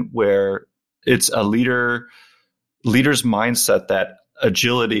often where it's a leader's mindset that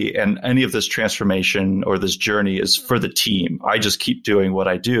agility and any of this transformation or this journey is for the team. I just keep doing what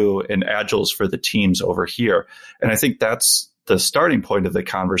I do, and agile is for the teams over here. And I think that's the starting point of the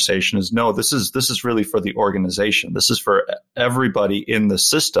conversation is no, this is really for the organization. This is for everybody in the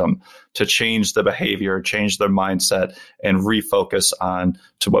system to change the behavior, change their mindset, and refocus on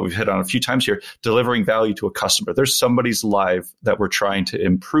to what we've hit on a few times here, delivering value to a customer. There's somebody's life that we're trying to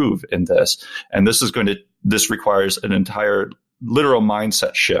improve in this. And this requires an entire literal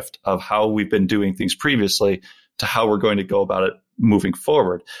mindset shift of how we've been doing things previously to how we're going to go about it moving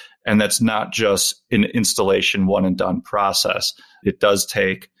forward. And that's not just an installation one and done process. It does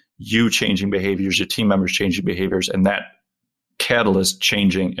take you changing behaviors, your team members changing behaviors, and that catalyst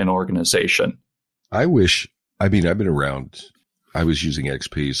changing an organization. I've been around, I was using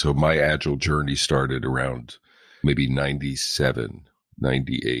XP. So my agile journey started around maybe 97,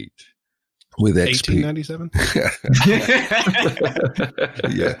 98. With XP. 1897?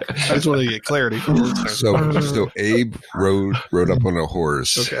 Yeah. I just want to get clarity. So Abe rode up on a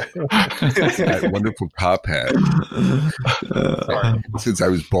horse. Okay. That wonderful top hat. Since I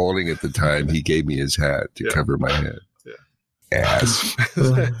was balding at the time, he gave me his hat to cover my head. Yeah. Ass.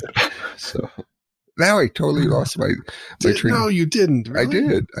 So now I totally lost my train. No, you didn't. Really?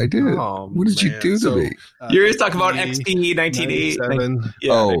 I did. Oh, what did you do to me? You're just talking about XP 1980.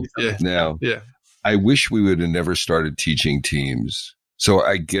 Now. Yeah. I wish we would have never started teaching teams. So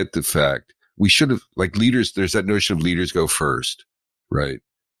I get the fact we should have, like leaders, there's that notion of leaders go first, right?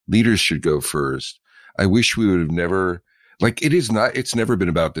 Leaders should go first. I wish we would have never, it's never been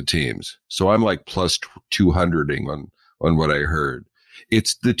about the teams. So I'm like plus 200ing on what I heard.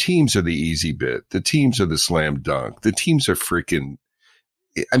 It's the teams are the easy bit. The teams are the slam dunk. The teams are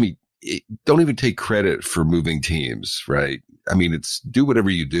don't even take credit for moving teams, right? It's do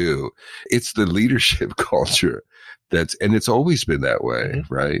whatever you do. It's the leadership culture and it's always been that way,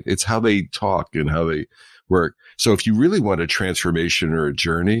 right? It's how they talk and how they work. So if you really want a transformation or a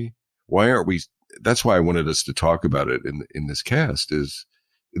journey, that's why I wanted us to talk about it in this cast is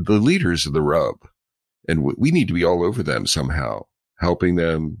the leaders are the rub, and we need to be all over them somehow. Helping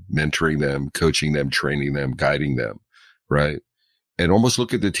them, mentoring them, coaching them, training them, guiding them, right? And almost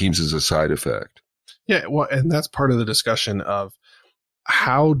look at the teams as a side effect. Yeah, well, and that's part of the discussion of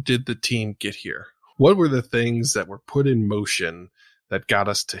how did the team get here? What were the things that were put in motion that got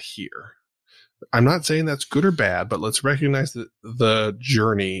us to here? I'm not saying that's good or bad, but let's recognize the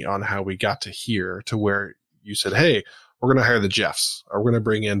journey on how we got to here to where you said, hey, we're going to hire the Jeffs, or we're going to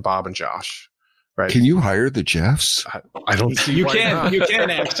bring in Bob and Josh. Right. Can you hire the Jeffs? I don't see you can. Not. You can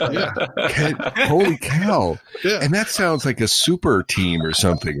actually. Yeah. Holy cow! Yeah. And that sounds like a super team or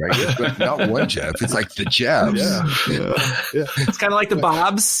something, right? It's not one Jeff. It's like the Jeffs. Yeah. It's kind of like the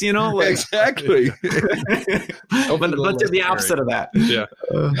Bobs, Exactly. But they're the opposite of that. Yeah.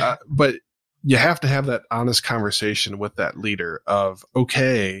 But you have to have that honest conversation with that leader of,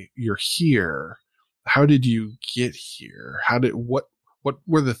 okay, you're here. How did you get here? What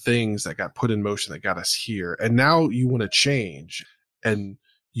were the things that got put in motion that got us here? And now you want to change. And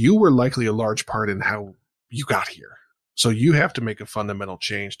you were likely a large part in how you got here. So you have to make a fundamental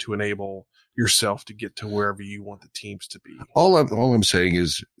change to enable yourself to get to wherever you want the teams to be. All I'm saying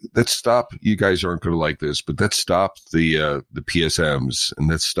is, let's stop. You guys aren't going to like this, but let's stop the PSMs, and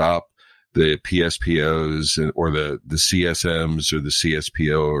let's stop the PSPOs or the CSMs or the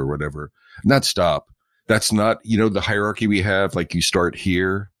CSPO or whatever. Not stop. That's not, the hierarchy we have. Like, you start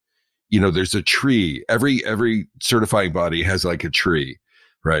here, there's a tree. Every certifying body has like a tree,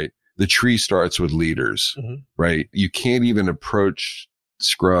 right? The tree starts with leaders, right? You can't even approach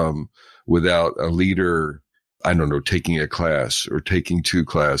Scrum without a leader, I don't know, taking a class or taking 2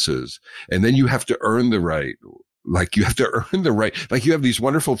 classes. And then you have to earn the right. Like, you have to earn the right. Like, you have these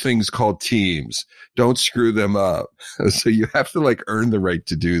wonderful things called teams. Don't screw them up. So you have to like earn the right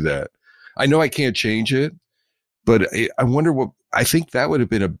to do that. I know I can't change it, but I wonder I think that would have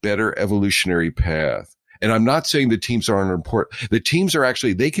been a better evolutionary path. And I'm not saying the teams aren't important. The teams are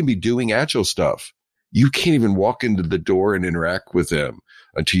actually, they can be doing agile stuff. You can't even walk into the door and interact with them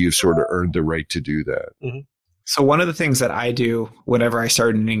until you've sort of earned the right to do that. Mm-hmm. So one of the things that I do whenever I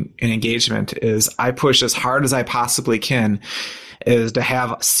start an engagement is I push as hard as I possibly can is to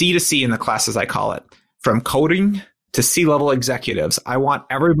have C to C in the class, as I call it, from coding to C-level executives. I want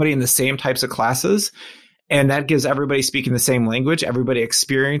everybody in the same types of classes, and that gives everybody speaking the same language. Everybody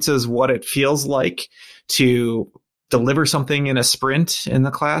experiences what it feels like to deliver something in a sprint in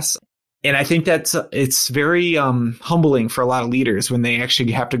the class. And I think it's very humbling for a lot of leaders when they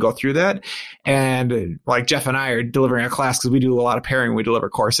actually have to go through that. And like Jeff and I are delivering a class because we do a lot of pairing. We deliver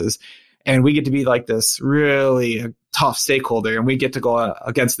courses, and we get to be like this really tough stakeholder. And we get to go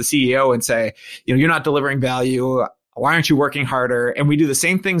against the CEO and say, you're not delivering value. Why aren't you working harder? And we do the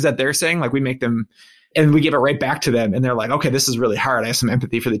same things that they're saying. Like, we make them, and we give it right back to them. And they're like, okay, this is really hard. I have some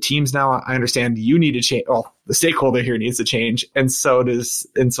empathy for the teams now. I understand you need to change. Well, the stakeholder here needs to change. And so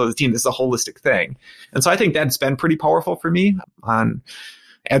the team. This is a holistic thing. And so I think that's been pretty powerful for me on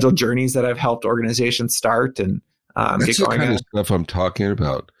agile journeys that I've helped organizations start and that's get going. The kind of stuff I'm talking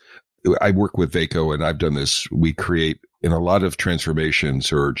about. I work with Vaco, and I've done this. We create, in a lot of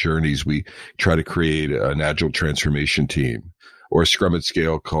transformations or journeys, we try to create an agile transformation team, or Scrum at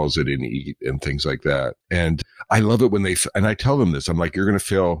Scale calls it an EAT, and things like that. And I love it when and I tell them this, I'm like, you're going to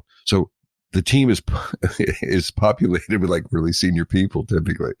fail. So the team is populated with like really senior people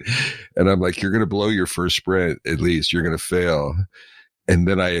typically. And I'm like, you're going to blow your first sprint. At least you're going to fail. And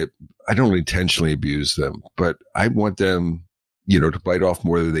then I don't intentionally abuse them, but I want them, to bite off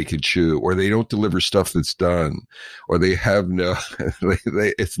more than they can chew, or they don't deliver stuff that's done, or they have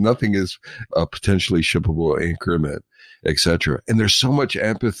nothing is a potentially shippable increment, etc. And there's so much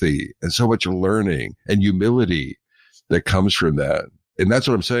empathy and so much learning and humility that comes from that. And that's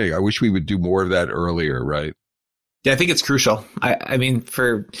what I'm saying. I wish we would do more of that earlier, right? Yeah, I think it's crucial. I mean,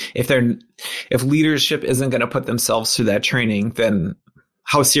 if leadership isn't going to put themselves through that training, then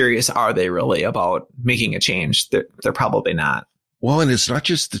how serious are they really about making a change? They're probably not. Well, and it's not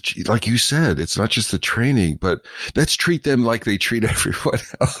just like you said, it's not just the training, but let's treat them like they treat everyone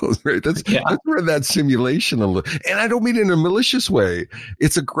else, right? That's where that simulation, and I don't mean in a malicious way.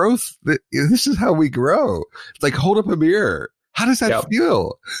 It's a growth. This is how we grow. It's like, hold up a mirror. How does that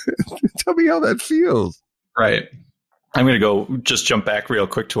feel? Tell me how that feels. Right. I'm going to just jump back real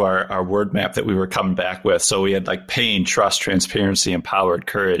quick to our word map that we were coming back with. So we had like pain, trust, transparency, empowered,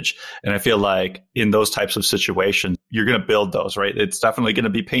 courage. And I feel like in those types of situations, you're going to build those, right? It's definitely going to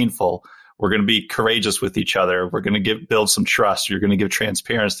be painful. We're going to be courageous with each other. We're going to build some trust. You're going to give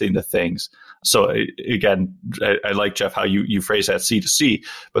transparency into things. So again, I like, Jeff, how you phrase that C to C,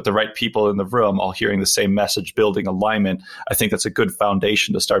 but the right people in the room all hearing the same message, building alignment. I think that's a good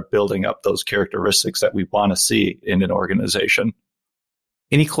foundation to start building up those characteristics that we want to see in an organization.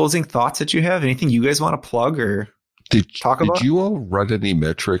 Any closing thoughts that you have? Anything you guys want to plug or talk about? Did you all run any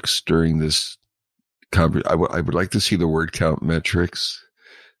metrics during this conference? I would like to see the word count metrics.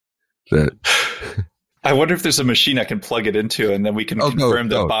 That I wonder if there's a machine I can plug it into, and then we can confirm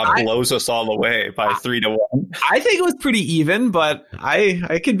that Bob blows us all away by 3-1. I think it was pretty even, but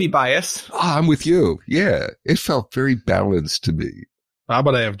I could be biased. Oh, I'm with you. Yeah, it felt very balanced to me. Bob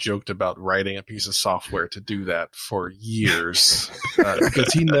and I have joked about writing a piece of software to do that for years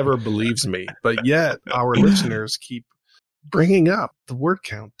because he never believes me. But yet our listeners keep bringing up the word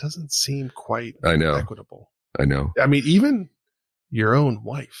count doesn't seem quite equitable. I know. I mean, even your own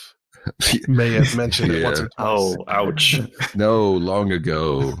wife May have mentioned it once or twice. Oh, ouch. No, long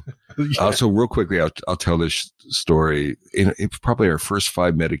ago. Yeah. So real quickly, I'll tell this story. It's probably our first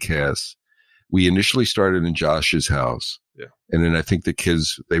 5 Metacasts. We initially started in Josh's house. Yeah. And then I think the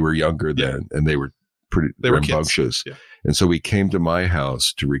kids, they were younger then, and they were pretty rambunctious. Yeah. And so we came to my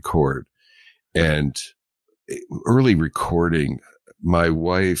house to record. And early recording, my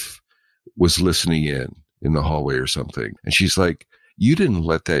wife was listening in the hallway or something. And she's like, "You didn't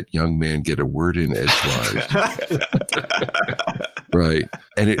let that young man get a word in edgewise." Right.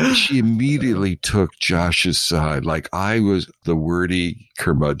 And she immediately took Josh's side. Like I was the wordy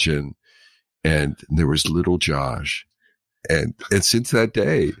curmudgeon and there was little Josh. And since that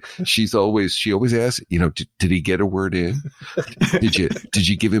day, she always asks, did he get a word in? Did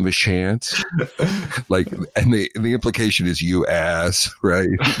you give him a chance? Like, and the implication is you ass, right?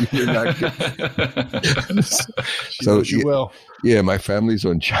 You're not good. So you will. Yeah, my family's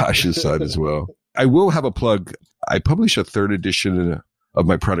on Josh's side as well. I will have a plug. I published a 3rd edition of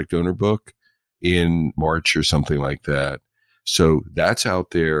my product owner book in March or something like that. So that's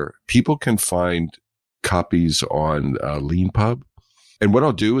out there. People can find copies on LeanPub. And what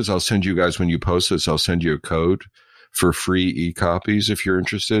I'll do is I'll send you guys, when you post this, I'll send you a code for free e-copies if you're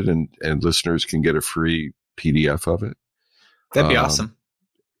interested, and listeners can get a free PDF of it. That'd be awesome.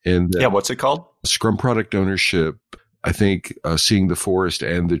 And what's it called? Scrum Product Ownership. I think Seeing the Forest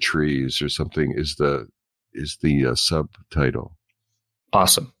and the Trees or something is the subtitle.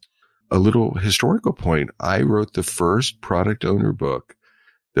 Awesome. A little historical point. I wrote the first product owner book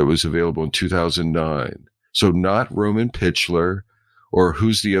that was available in 2009. So not Roman Pitchler, or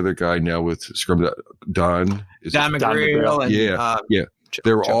who's the other guy now with Scrum? Don McGreal. Yeah.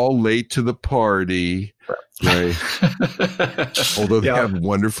 They're all late to the party, right? Although they have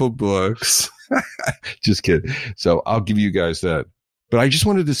wonderful books. Just kidding. So I'll give you guys that. But I just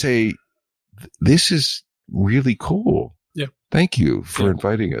wanted to say, this is really cool. Yeah. Thank you for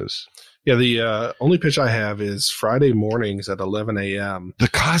inviting us. Yeah, the only pitch I have is Friday mornings at 11 a.m. The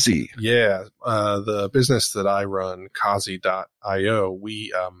Kazi. Yeah, the business that I run, Kazi.io,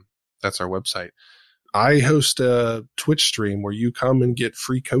 that's our website. I host a Twitch stream where you come and get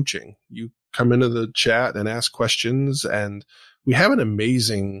free coaching. You come into the chat and ask questions, and we have an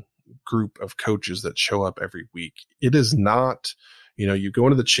amazing group of coaches that show up every week. It is not, you go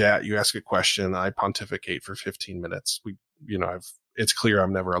into the chat, you ask a question, I pontificate for 15 minutes. It's clear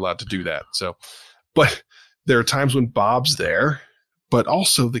I'm never allowed to do that. So, but there are times when Bob's there, but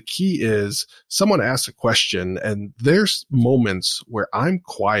also the key is someone asks a question and there's moments where I'm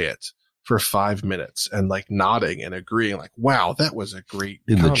quiet for 5 minutes and like nodding and agreeing, like, wow, that was a great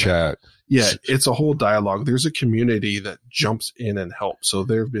comment. The chat. Yeah. It's a whole dialogue. There's a community that jumps in and helps. So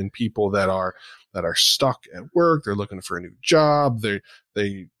there have been people that are stuck at work. They're looking for a new job.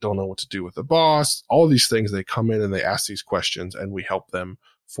 They don't know what to do with the boss. All these things, they come in and they ask these questions and we help them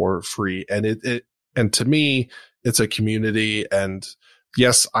for free. And and to me, it's a community. And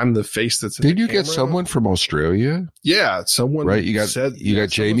yes, I'm the face that's in Did the you camera. Get someone from Australia? Yeah. Someone, right. You got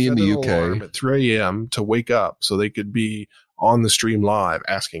Jamie in the UK at 3 a.m. to wake up so they could be on the stream live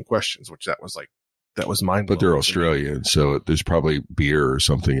asking questions, which that was mind-blowing. But they're Australian, so there's probably beer or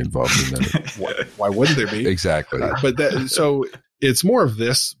something involved in that. Why wouldn't there be? Exactly. So it's more of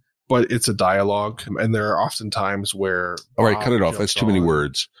this, but it's a dialogue, and there are often times where. All right, cut it off. That's too many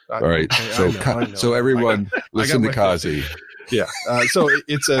words. All right, so everyone listen to Kazi. Yeah. So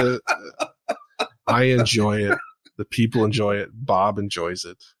it's I enjoy it. The people enjoy it. Bob enjoys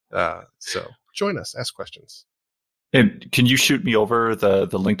it. So join us. Ask questions. And can you shoot me over the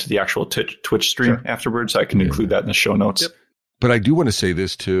link to the actual Twitch stream afterwards? I can include that in the show notes. Yep. But I do want to say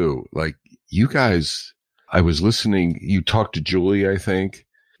this too. Like you guys, I was listening. You talked to Julie, I think.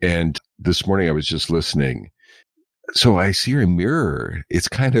 And this morning I was just listening. So I see a mirror. It's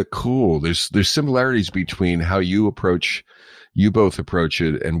kind of cool. There's similarities between how you both approach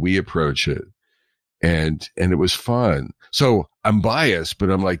it and we approach it. And it was fun. So I'm biased, but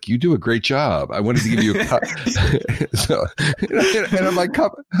I'm like, you do a great job. I wanted to give you and I'm like,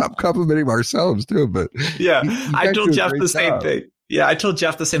 I'm complimenting ourselves too, but yeah, I told Jeff the same thing. Yeah, I told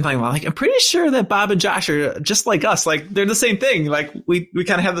Jeff the same thing. I'm like, I'm pretty sure that Bob and Josh are just like us. Like they're the same thing. Like we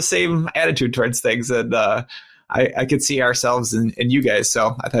kind of have the same attitude towards things. And I could see ourselves in you guys.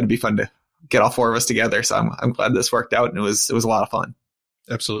 So I thought it'd be fun to get all 4 of us together. So I'm glad this worked out, and it was a lot of fun.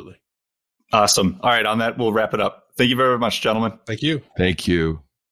 Absolutely. Awesome. All right. On that, we'll wrap it up. Thank you very much, gentlemen. Thank you. Thank you.